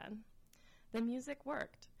 unusual then. The music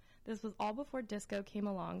worked. This was all before disco came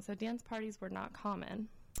along, so dance parties were not common.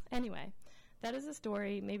 Anyway, that is a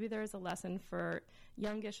story. Maybe there is a lesson for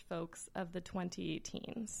youngish folks of the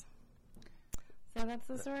 20-teens. So that's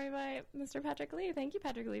the story by Mr. Patrick Lee. Thank you,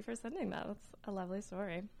 Patrick Lee, for sending that. That's a lovely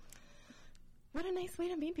story. What a nice way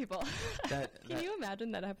to meet people. Can you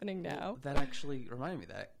imagine that happening now? That actually reminded me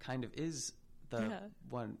that kind of is the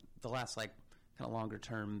last like kind of longer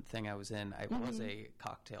term thing I was in. I was a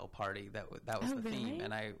cocktail party that was the theme,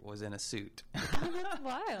 and I was in a suit. Oh, that's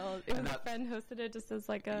wild! It was a friend hosted it just as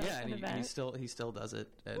like an event. He still does it,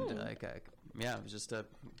 and it was just a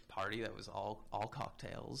party that was all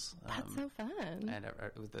cocktails. That's so fun. And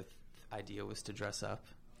the idea was to dress up.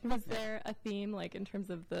 Was there a theme, like, in terms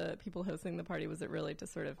of the people hosting the party? Was it really to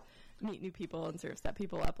sort of meet new people and sort of set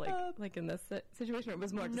people up, like in this situation? Or it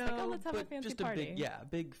was more just let's have a fancy party.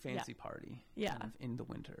 Big fancy party. Yeah. Kind of in the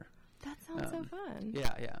winter. That sounds so fun.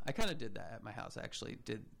 Yeah. I kind of did that at my house. I actually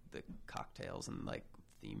did the cocktails and, like,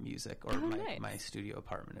 theme music, or my studio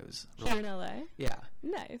apartment. It was here in LA. Yeah,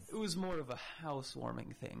 nice. It was more of a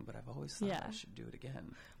housewarming thing, but I've always thought I should do it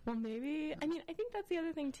again. Well, maybe. I mean, I think that's the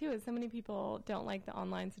other thing too. Is so many people don't like the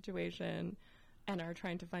online situation and are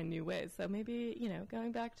trying to find new ways. So maybe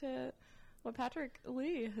going back to what Patrick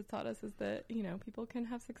Lee has taught us is that people can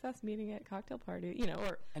have success meeting at cocktail party.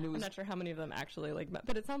 I'm not sure how many of them actually met,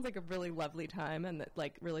 but it sounds like a really lovely time and that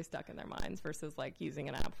really stuck in their minds versus using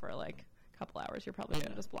an app for couple hours. You're probably going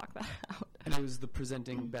to just block that out. And it was the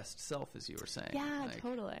presenting best self, as you were saying. Yeah,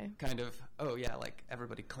 totally. Kind of,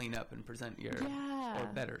 everybody clean up and present your or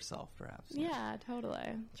better self, perhaps. Yeah,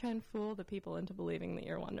 totally. Try and fool the people into believing that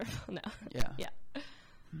you're wonderful. No. Yeah.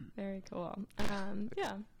 Very cool.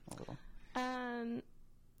 Yeah. A little.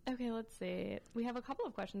 Okay, let's see. We have a couple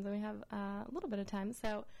of questions and we have a little bit of time.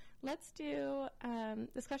 So let's do,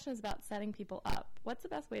 this question is about setting people up. What's the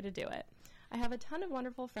best way to do it? I have a ton of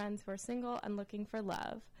wonderful friends who are single and looking for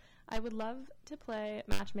love. I would love to play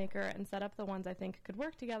matchmaker and set up the ones I think could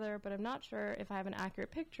work together, but I'm not sure if I have an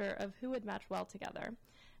accurate picture of who would match well together.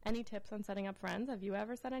 Any tips on setting up friends? Have you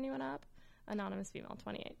ever set anyone up? Anonymous female,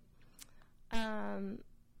 28.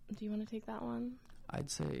 Do you want to take that one?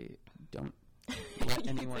 I'd say don't let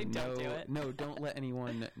anyone know. No, don't let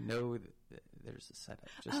anyone know that there's a setup.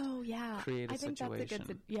 Just create a situation.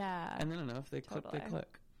 That's And then I don't know if they click, they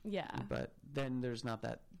click. Yeah. But then there's not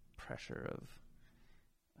that pressure of...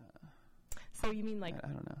 so you mean I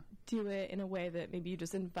don't know. Do it in a way that maybe you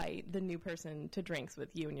just invite the new person to drinks with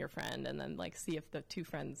you and your friend and then see if the two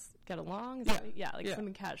friends get along?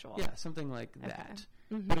 Something casual. Yeah, something like that.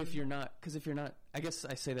 Mm-hmm. But if you're not, I guess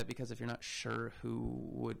I say that because if you're not sure who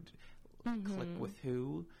would click with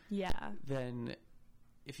who, then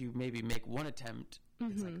if you maybe make one attempt,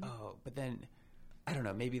 it's but then... I don't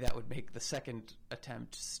know. Maybe that would make the second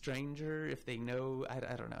attempt stranger if they know.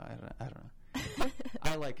 I don't know.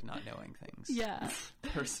 I like not knowing things. Yeah.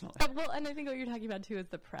 Personally. Well, and I think what you're talking about too is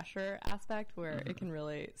the pressure aspect where it can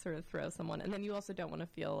really sort of throw someone. And then you also don't want to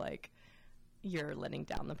feel like you're letting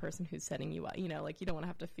down the person who's setting you up. You know, like you don't want to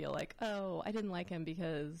have to feel like, oh, I didn't like him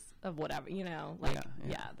because of whatever, you know, like,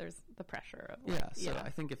 there's the pressure of like, so I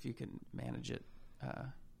think if you can manage it,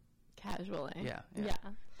 casually. Yeah.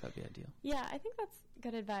 That'd be ideal. Yeah, I think that's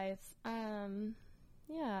good advice.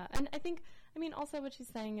 Yeah, and I think, I mean, also what she's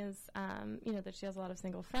saying is, you know, that she has a lot of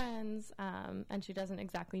single friends, and she doesn't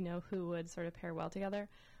exactly know who would sort of pair well together.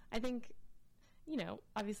 I think, you know,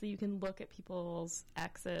 obviously you can look at people's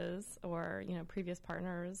exes or, you know, previous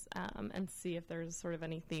partners, and see if there's sort of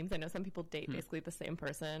any themes. I know some people date basically the same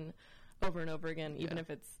person over and over again, even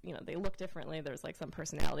if it's, you know, they look differently. There's like some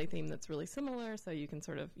personality theme that's really similar, so you can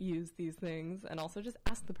sort of use these things and also just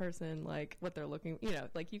ask the person like what they're looking, you know,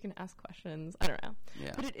 like you can ask questions. I don't know.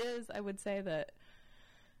 Yeah. But it is, I would say that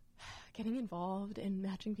getting involved in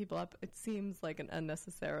matching people up, it seems like an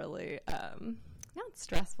unnecessarily, not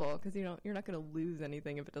stressful, because you're not going to lose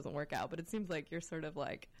anything if it doesn't work out, but it seems like you're sort of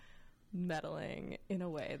like meddling in a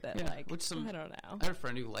way that I don't know. I have a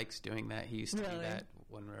friend who likes doing that. He used to do that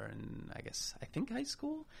when we were in, I think high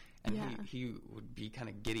school, and he would be kind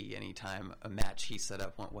of giddy anytime a match he set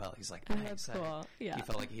up went well. He's like, nice. That's cool. Yeah. He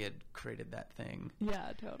felt like he had created that thing.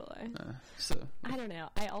 Yeah, totally. So I don't know.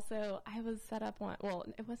 I was set up one. Well,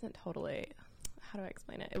 it wasn't totally. How do I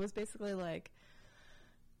explain it? It was basically like,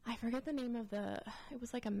 I forget the name of it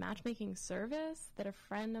was like a matchmaking service that a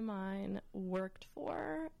friend of mine worked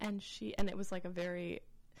for, and it was like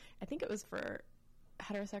I think it was for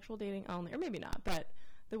heterosexual dating only, or maybe not, but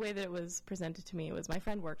the way that it was presented to me was my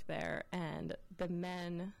friend worked there, and the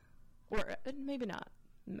men, or maybe not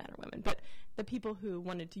men or women, but the people who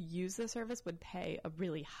wanted to use the service would pay a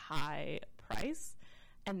really high price,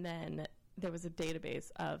 and then there was a database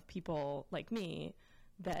of people like me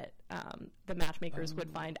that the matchmakers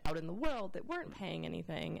would find out in the world that weren't paying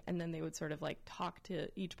anything, and then they would sort of like talk to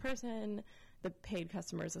each person, the paid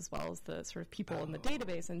customers as well as the sort of people in the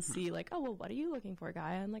database, and see like, oh, well, what are you looking for,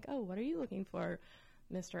 guy? And like, oh, what are you looking for,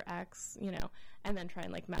 Mr. X, you know, and then try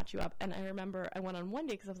and like match you up. And I remember I went on one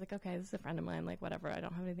date because I was like, okay, this is a friend of mine, like whatever, I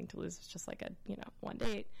don't have anything to lose, it's just like a, you know, one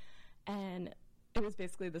date. And it was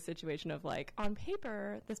basically the situation of like, on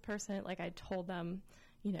paper, this person, like I told them,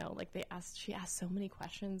 you know, like she asked so many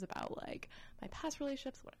questions about like my past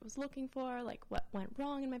relationships, what I was looking for, like what went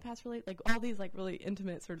wrong in my past like all these like really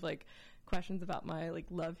intimate sort of like questions about my like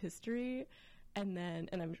love history. And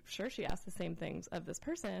I'm sure she asked the same things of this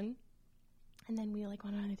person. And then we like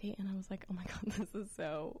went on a date, and I was like, oh my God,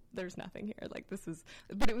 there's nothing here. Like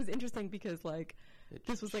but it was interesting because like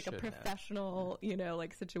this was like a professional, you know,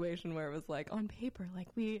 like situation where it was like on paper, like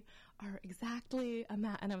we are exactly a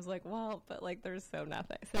match. And I was like, well, but like there's so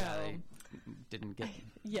nothing. So I didn't get.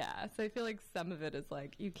 Yeah. So I feel like some of it is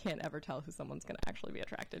like you can't ever tell who someone's going to actually be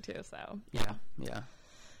attracted to. So yeah.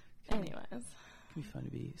 Anyways. It can be fun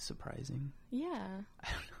to be surprising. Yeah. I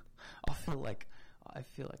don't know. I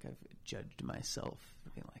feel like I've judged myself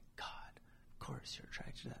for being like, God, of course you're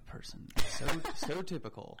attracted to that person. So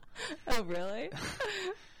typical. Oh, really?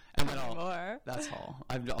 And then that's all.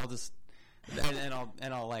 I'll just,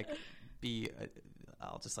 and I'll like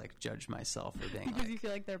I'll just like judge myself for being because you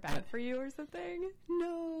feel like they're bad for you or something?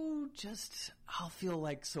 No, just I'll feel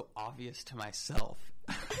like so obvious to myself.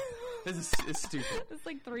 This is stupid. It's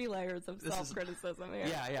like 3 layers of self-criticism here.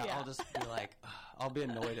 Yeah. I'll just be like, I'll be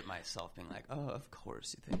annoyed at myself being like, oh, of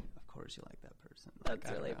course you like that person. That's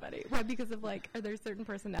really funny. Why? Because of like, are there certain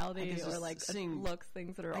personality or like looks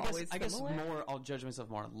things that are always similar? I guess more, I'll judge myself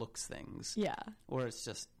more on looks things. Yeah. Or it's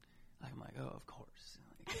just, I'm like, oh, of course.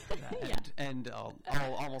 Like that. And I'll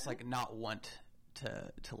almost like not want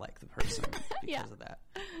to like the person because of that.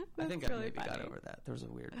 I think I maybe got over that. There was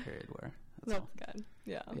a weird period where that's good.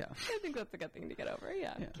 Yeah. I think that's a good thing to get over.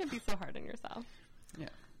 Yeah. Can't be so hard on yourself. Yeah.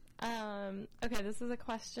 Okay, this is a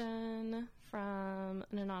question from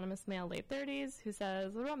an anonymous male, late 30s, who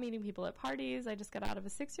says, what about meeting people at parties? I just got out of a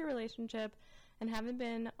 6-year relationship and haven't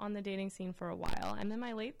been on the dating scene for a while. I'm in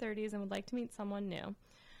my late 30s and would like to meet someone new.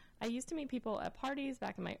 I used to meet people at parties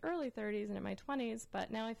back in my early 30s and in my 20s,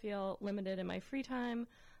 but now I feel limited in my free time,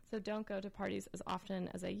 so don't go to parties as often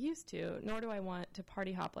as I used to, nor do I want to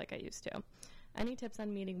party hop like I used to. Any tips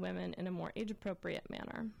on meeting women in a more age-appropriate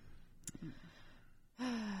manner?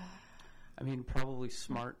 I mean, probably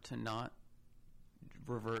smart to not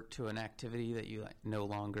revert to an activity that you no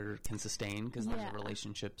longer can sustain, because there's a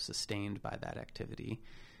relationship sustained by that activity.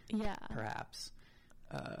 Yeah. Perhaps.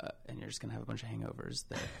 And you're just going to have a bunch of hangovers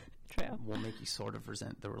that True. will make you sort of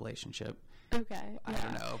resent the relationship. Okay. I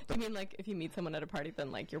don't know. I mean, like, if you meet someone at a party,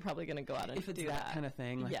 then, like, you're probably going to go out and if it's do that kind of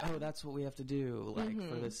thing, like, oh, that's what we have to do, like,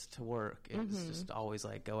 for this to work. It's just always,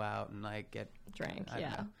 like, go out and, like, get drink, I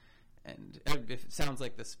don't know. And if it sounds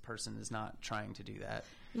like this person is not trying to do that.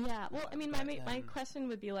 Yeah. Well, I mean, my question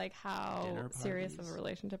would be, like, how serious of a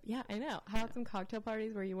relationship. Yeah, I know. How about some cocktail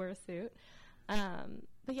parties where you wear a suit?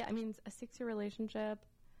 But, yeah, I mean, a 6-year relationship,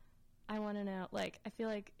 I want to know, like, I feel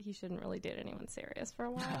like he shouldn't really date anyone serious for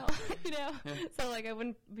a while, you know? So, like, I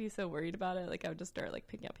wouldn't be so worried about it. Like, I would just start, like,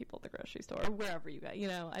 picking up people at the grocery store or wherever you go, you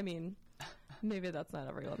know? I mean, maybe that's not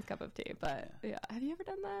everyone's cup of tea, but, yeah. Have you ever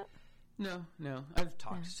done that? No. I've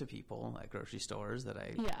talked to people at grocery stores that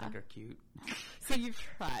I think are cute. So you've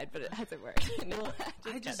tried, but it hasn't worked. No,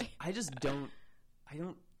 I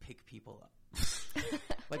don't pick people up.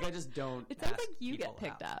 Like, I just don't. It sounds like you get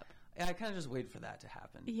picked up. I kind of just wait for that to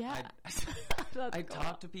happen. Yeah. I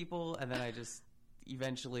talk to people, and then I just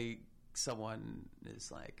eventually someone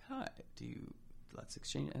is like, "Hi, let's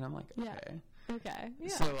exchange," and I'm like, "Okay." Okay. Yeah.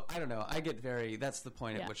 So I don't know. That's the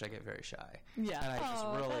point at which I get very shy. Yeah. And I just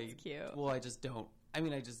really, that's cute. Well, I just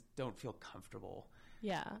don't feel comfortable.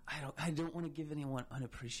 Yeah. I don't want to give anyone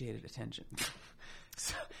unappreciated attention.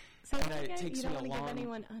 So it takes you don't me a want to long give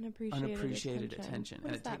anyone unappreciated attention.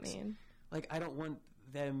 What does that mean? Like, I don't want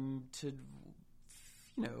them to,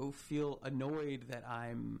 feel annoyed that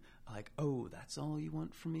I'm like, oh, that's all you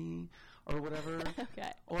want from me, or whatever.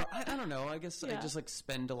 Okay. Or I don't know. I guess I just, like,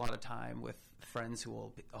 spend a lot of time with friends who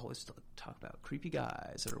will always talk about creepy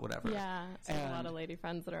guys or whatever. Yeah. So a lot of lady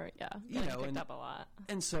friends that are picked up a lot.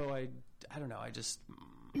 And so I don't know. I just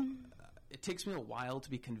it takes me a while to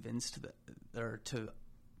be convinced or to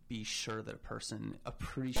be sure that a person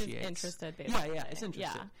appreciates. Is interested, basically. Yeah, it's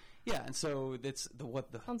interested. Yeah, and so that's the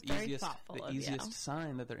easiest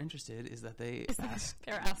sign that they're interested is that they're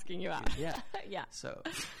asking you out. Yeah. Yeah. So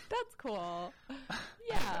that's cool.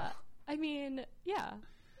 Yeah. I mean, yeah.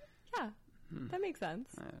 That makes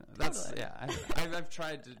sense. That's totally. I've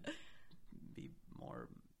tried to be more,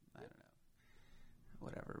 I don't know,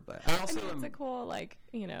 whatever, but I also it's a cool, like,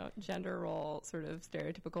 gender role sort of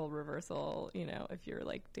stereotypical reversal, if you're,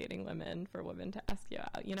 like, dating women, for women to ask you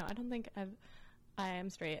out. I don't think I am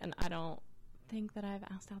straight, and I don't think that I've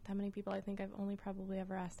asked out that many people. I think I've only probably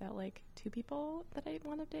ever asked out, like, 2 people that I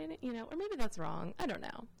want to date, or maybe that's wrong. I don't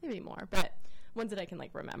know. Maybe more, but ones that I can,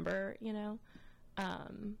 like, remember,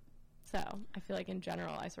 So I feel like in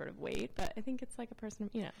general I sort of wait, but I think it's like a person,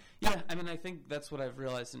 Yeah, I mean, I think that's what I've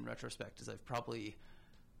realized in retrospect is I've probably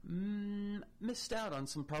missed out on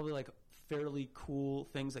some probably, like, fairly cool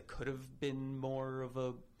things that could have been more of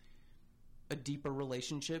a deeper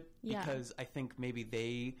relationship, because I think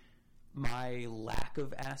maybe my lack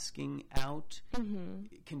of asking out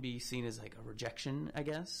can be seen as, like, a rejection, I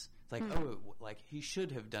guess. It's like, oh, like, he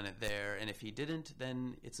should have done it there, and if he didn't,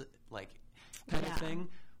 then it's like kind of thing.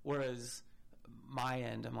 Whereas my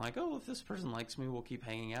end, I'm like, oh, if this person likes me, we'll keep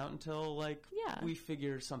hanging out until, like, we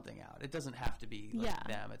figure something out. It doesn't have to be like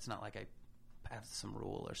them. It's not like I have some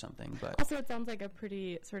rule or something. But also, it sounds like a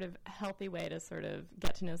pretty sort of healthy way to sort of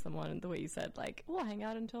get to know someone. The way you said, like, we'll hang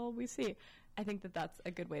out until we see. I think that that's a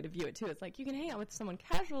good way to view it too. It's like you can hang out with someone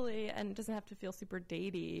casually, and it doesn't have to feel super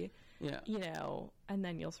datey. And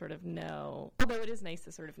then you'll sort of know. Although it is nice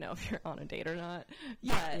to sort of know if you're on a date or not.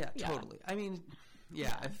 Yeah, totally. I mean.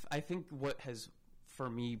 I think what has, for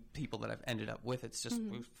me, people that I've ended up with, it's just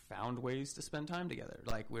we've found ways to spend time together.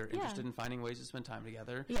 Like, we're interested in finding ways to spend time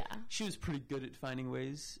together. Yeah. She was pretty good at finding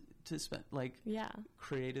ways to spend, like,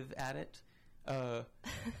 creative at it. But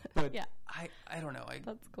I don't know.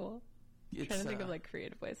 That's cool. I'm trying to think of, like,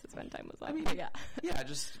 creative ways to spend time with them.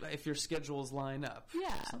 Just if your schedules line up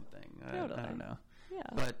or something. Totally. I don't know. Yeah.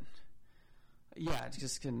 But, it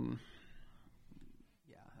just can...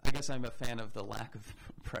 I guess I'm a fan of the lack of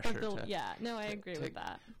pressure. I agree with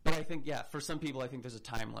that. But I think, for some people, I think there's a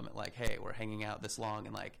time limit. Like, hey, we're hanging out this long,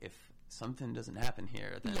 and, like, if something doesn't happen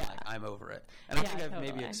here, then like, I'm over it. And I think I've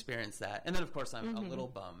maybe experienced that. And then, of course, I'm a little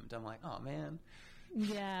bummed. I'm like, oh man.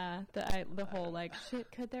 Yeah, the whole, like,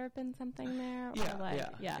 shit, could there have been something there? Yeah.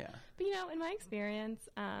 But in my experience,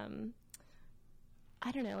 I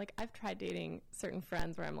don't know. Like, I've tried dating certain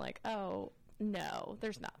friends where I'm like, oh. No,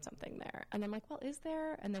 there's not something there. And I'm like, well, is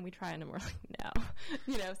there? And then we try and we're like,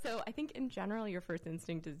 no. So I think in general, your first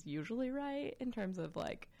instinct is usually right in terms of,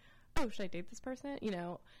 like, oh, should I date this person?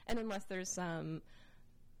 And unless there's some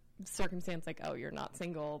circumstance like, oh, you're not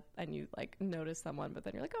single and you, like, notice someone, but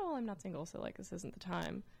then you're like, oh, well, I'm not single, so, like, this isn't the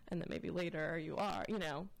time. And then maybe later you are,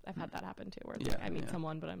 I've had that happen too, where it's like I meet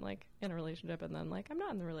someone, but I'm, like, in a relationship, and then, like, I'm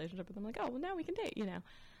not in the relationship, and I'm like, oh, well, now we can date,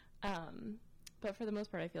 But for the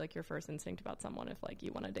most part, I feel like your first instinct about someone, if like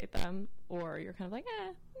you want to date them, or you're kind of like,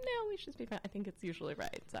 no, we should just be friends. I think it's usually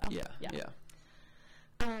right. So yeah.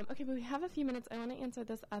 Okay, but we have a few minutes. I want to answer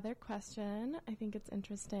this other question. I think it's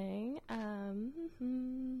interesting.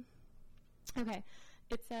 Okay,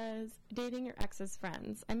 it says, dating your ex's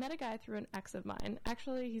friends. I met a guy through an ex of mine.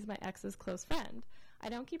 Actually, he's my ex's close friend. I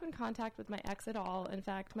don't keep in contact with my ex at all. In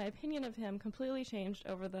fact, my opinion of him completely changed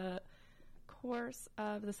over the course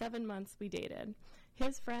of the 7 months we dated.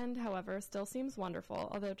 His friend, however, still seems wonderful,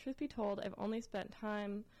 although truth be told, I've only spent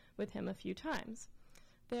time with him a few times.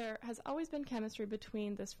 There has always been chemistry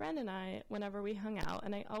between this friend and I whenever we hung out,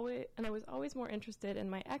 and I was always more interested in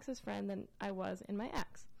my ex's friend than I was in my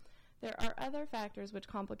ex. There are other factors which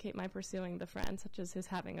complicate my pursuing the friend, such as his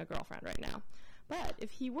having a girlfriend right now. But if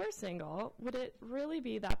he were single, would it really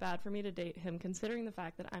be that bad for me to date him, considering the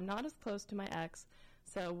fact that I'm not as close to my ex,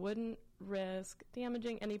 so wouldn't risk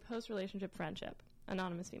damaging any post-relationship friendship?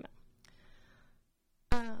 Anonymous female.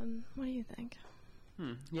 What do you think?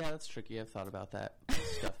 Yeah, that's tricky. I've thought about that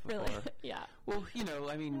stuff before. Really? Yeah. Well,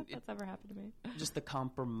 I mean... That's never happened to me. Just the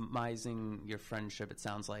compromising your friendship, it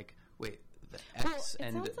sounds like, wait, the ex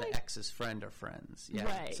and the ex's friend are friends. Yeah.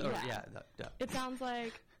 Right, so, yeah. It sounds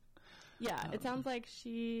like... Yeah, it sounds like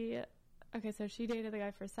she... Okay, so she dated the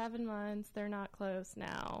guy for 7 months. They're not close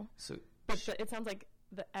now. But it sounds like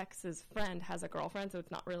the ex's friend has a girlfriend, so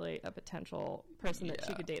it's not really a potential person that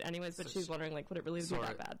she could date anyways, but she's wondering, like, would it really be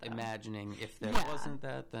that bad, though? Imagining if there wasn't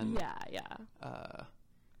that, then...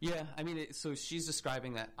 Yeah, I mean, so she's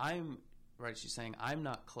describing that she's saying, I'm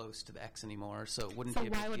not close to the ex anymore, so it wouldn't be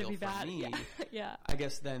a big deal for me. Yeah. I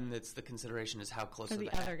guess then it's the consideration is how close are the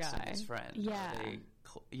other ex guy and his friend. Yeah.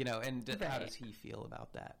 How does he feel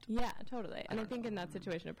about that? Yeah, totally. And I think in that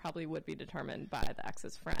situation, it probably would be determined by the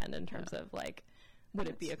ex's friend in terms of, like, would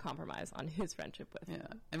it be a compromise on his friendship with him?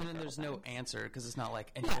 Yeah. I mean, and there's no answer, because it's not like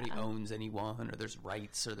anybody owns anyone, or there's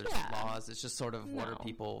rights, or there's laws. It's just sort of what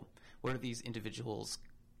are these individuals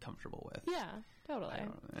comfortable with? Yeah, totally.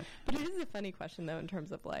 But it is a funny question, though, in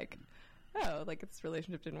terms of, like, this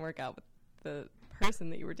relationship didn't work out with the person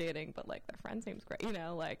that you were dating, but, like, their friend seems great.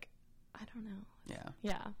 I don't know. Yeah.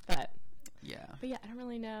 Yeah, but yeah, I don't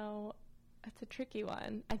really know. It's a tricky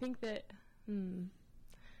one. I think that,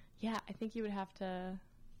 I think you would have to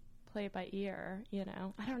play it by ear,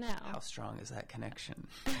 I don't know. How strong is that connection?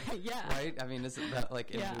 Yeah. Right? I mean, isn't that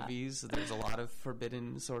like in movies, there's a lot of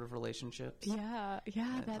forbidden sort of relationships? Yeah,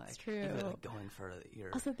 that's true. Even like going for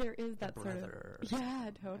your also, there is that brother. Sort of, yeah,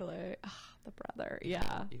 totally. The brother,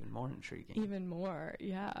 yeah. Even more intriguing. Even more,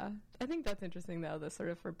 yeah. I think that's interesting, though, the sort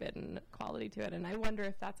of forbidden quality to it. And I wonder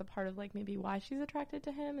if that's a part of, like, maybe why she's attracted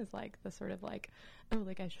to him is, like, the sort of, like, oh,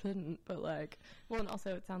 like, I shouldn't, but, like, well, and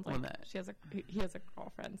also it sounds like he has a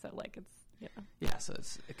girlfriend, so, like, it's, Yeah, so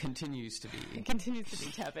it continues to be... It continues to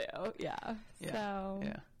be taboo, yeah. So,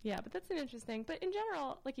 yeah, but that's an interesting... But in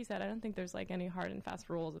general, like you said, I don't think there's, like, any hard and fast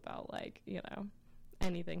rules about, like,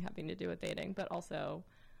 anything having to do with dating, but also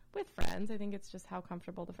with friends, I think it's just how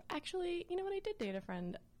comfortable actually, you know what, I did date a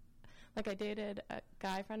friend. Like, I dated a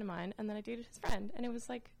guy friend of mine, and then I dated his friend, and it was,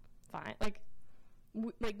 like, fine. Like,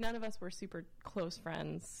 none of us were super close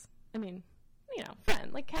friends. I mean,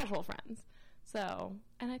 friend, like, casual friends. So,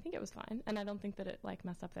 and I think it was fine, and I don't think that it, like,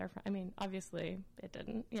 messed up their I mean, obviously, it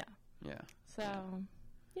didn't, yeah. So,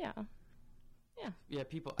 yeah,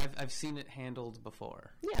 people, I've seen it handled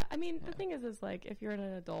before. Yeah, I mean, the thing is, like, if you're in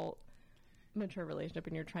an adult, mature relationship,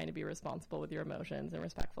 and you're trying to be responsible with your emotions and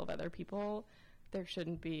respectful of other people, there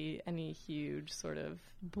shouldn't be any huge sort of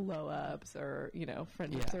blow-ups or,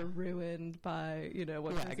 friendships are ruined by,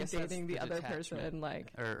 one person's dating the other person,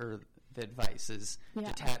 like... Or the advice is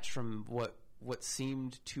detach from what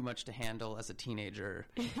seemed too much to handle as a teenager.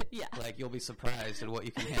 Yeah. Like, you'll be surprised at what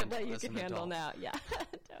you can handle that you as can an handle adult. Now. Yeah,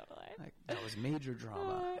 totally. Like, that was major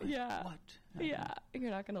drama. Yeah. What? Yeah.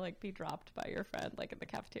 You're not going to, like, be dropped by your friend, like, in the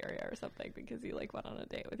cafeteria or something because you, like, went on a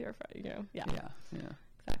date with your friend, Yeah. Yeah.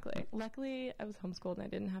 Exactly. Luckily, I was homeschooled and I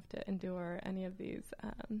didn't have to endure any of these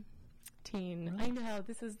teen. Really? I know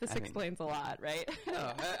this explains a lot, right?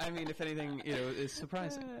 No, I mean, if anything, is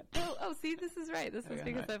surprising. See, this is right. This is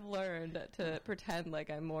because I've learned to pretend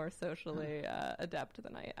like I'm more socially adept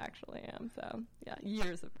than I actually am. So, yeah,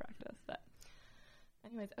 years of practice. But,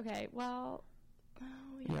 anyways, okay. Well,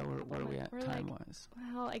 where are we at time-wise?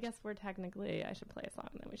 Well, I guess we're technically. I should play a song,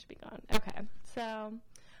 then we should be gone. Okay, so.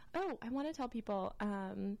 Oh, I want to tell people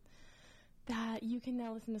that you can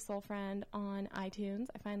now listen to Soul Friend on iTunes.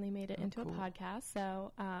 I finally made it into a podcast,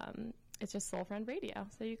 so it's just Soul Friend Radio.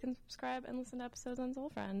 So you can subscribe and listen to episodes on Soul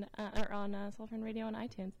Friend or on Soul Friend Radio on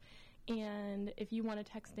iTunes. And if you want to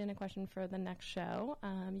text in a question for the next show,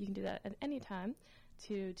 you can do that at any time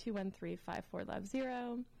to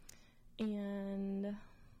 213-5450. And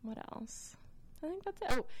what else? I think that's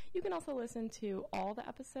it. Oh, you can also listen to all the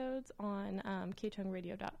episodes on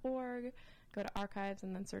ktongueradio.org. Go to archives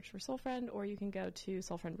and then search for Soul Friend, or you can go to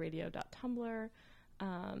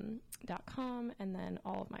soulfriendradio.tumblr.com, and then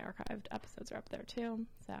all of my archived episodes are up there too.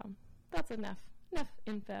 So that's enough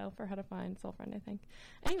info for how to find Soul Friend, I think.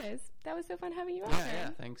 Anyways, that was so fun having you on. Yeah,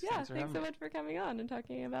 thanks. Thanks so much for coming on and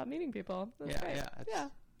talking about meeting people. That's great.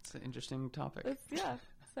 It's an interesting topic.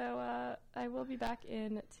 So I will be back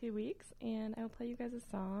in 2 weeks, and I will play you guys a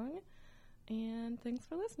song. And thanks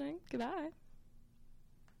for listening. Goodbye.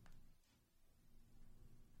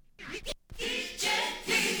 DJ,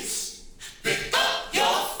 please pick up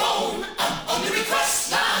your phone. I'm on the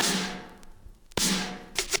request line.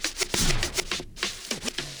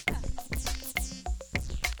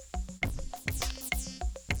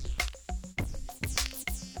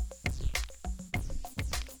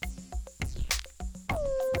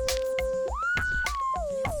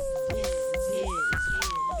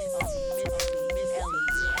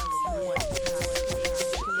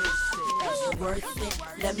 Worth it,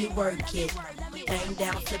 let me work it. Bang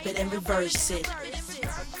down, flip it and reverse it.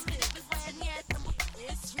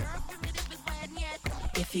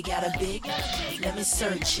 If you got a big, let me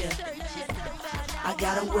search ya. I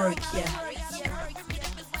gotta work ya.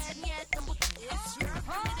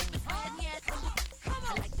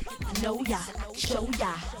 Know ya, show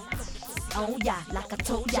ya, own ya, like I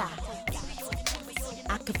told ya.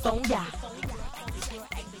 I can phone ya,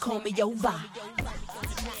 call me over.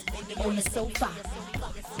 On the sofa,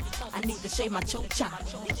 I need to shave my chocha.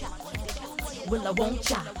 Will I won't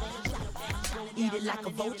ya? Eat it like a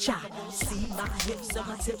vulture. See my hips and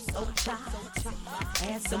my tips, oh cha.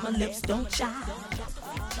 Ass on my lips, don't ya?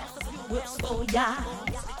 Whips for ya.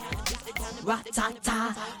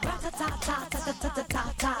 Ra-ta-ta,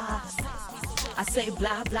 ra-ta-ta-ta-ta-ta-ta-ta-ta. I say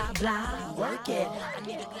blah, blah, blah. Work it.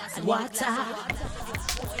 Water.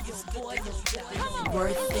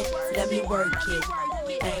 Worth it, let me work it.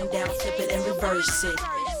 Bang down, flip it and reverse it.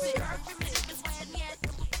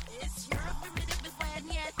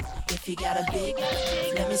 If you got a big,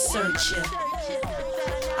 let me search ya.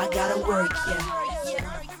 I gotta work ya.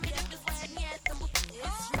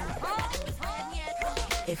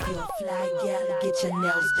 If you're a fly gal, get your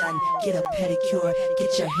nails done, get a pedicure,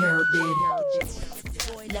 get your hair did.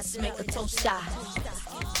 Let's make a toast.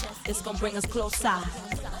 It's gonna bring us closer.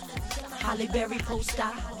 Holly Berry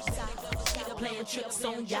poster, playing tricks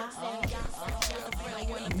on ya.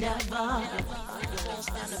 Never,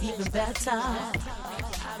 even better.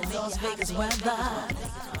 Las Vegas weather,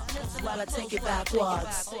 while I take it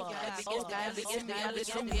backwards.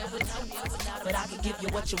 But I can give you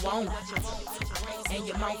what you want, and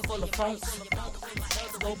your mouth full of phones.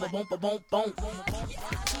 Boom, boom, boom, boom, boom.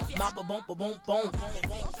 Mama, boom, boom, boom.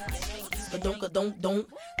 Don't.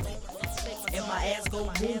 And my ass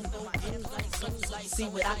go boom. See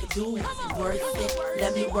what I can do. Worth it,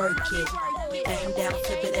 let me work it. Bang down,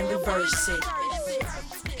 flip it and reverse it.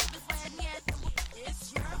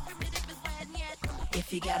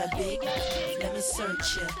 If you got a big, let me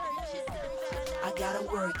search ya. I gotta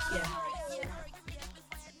work ya.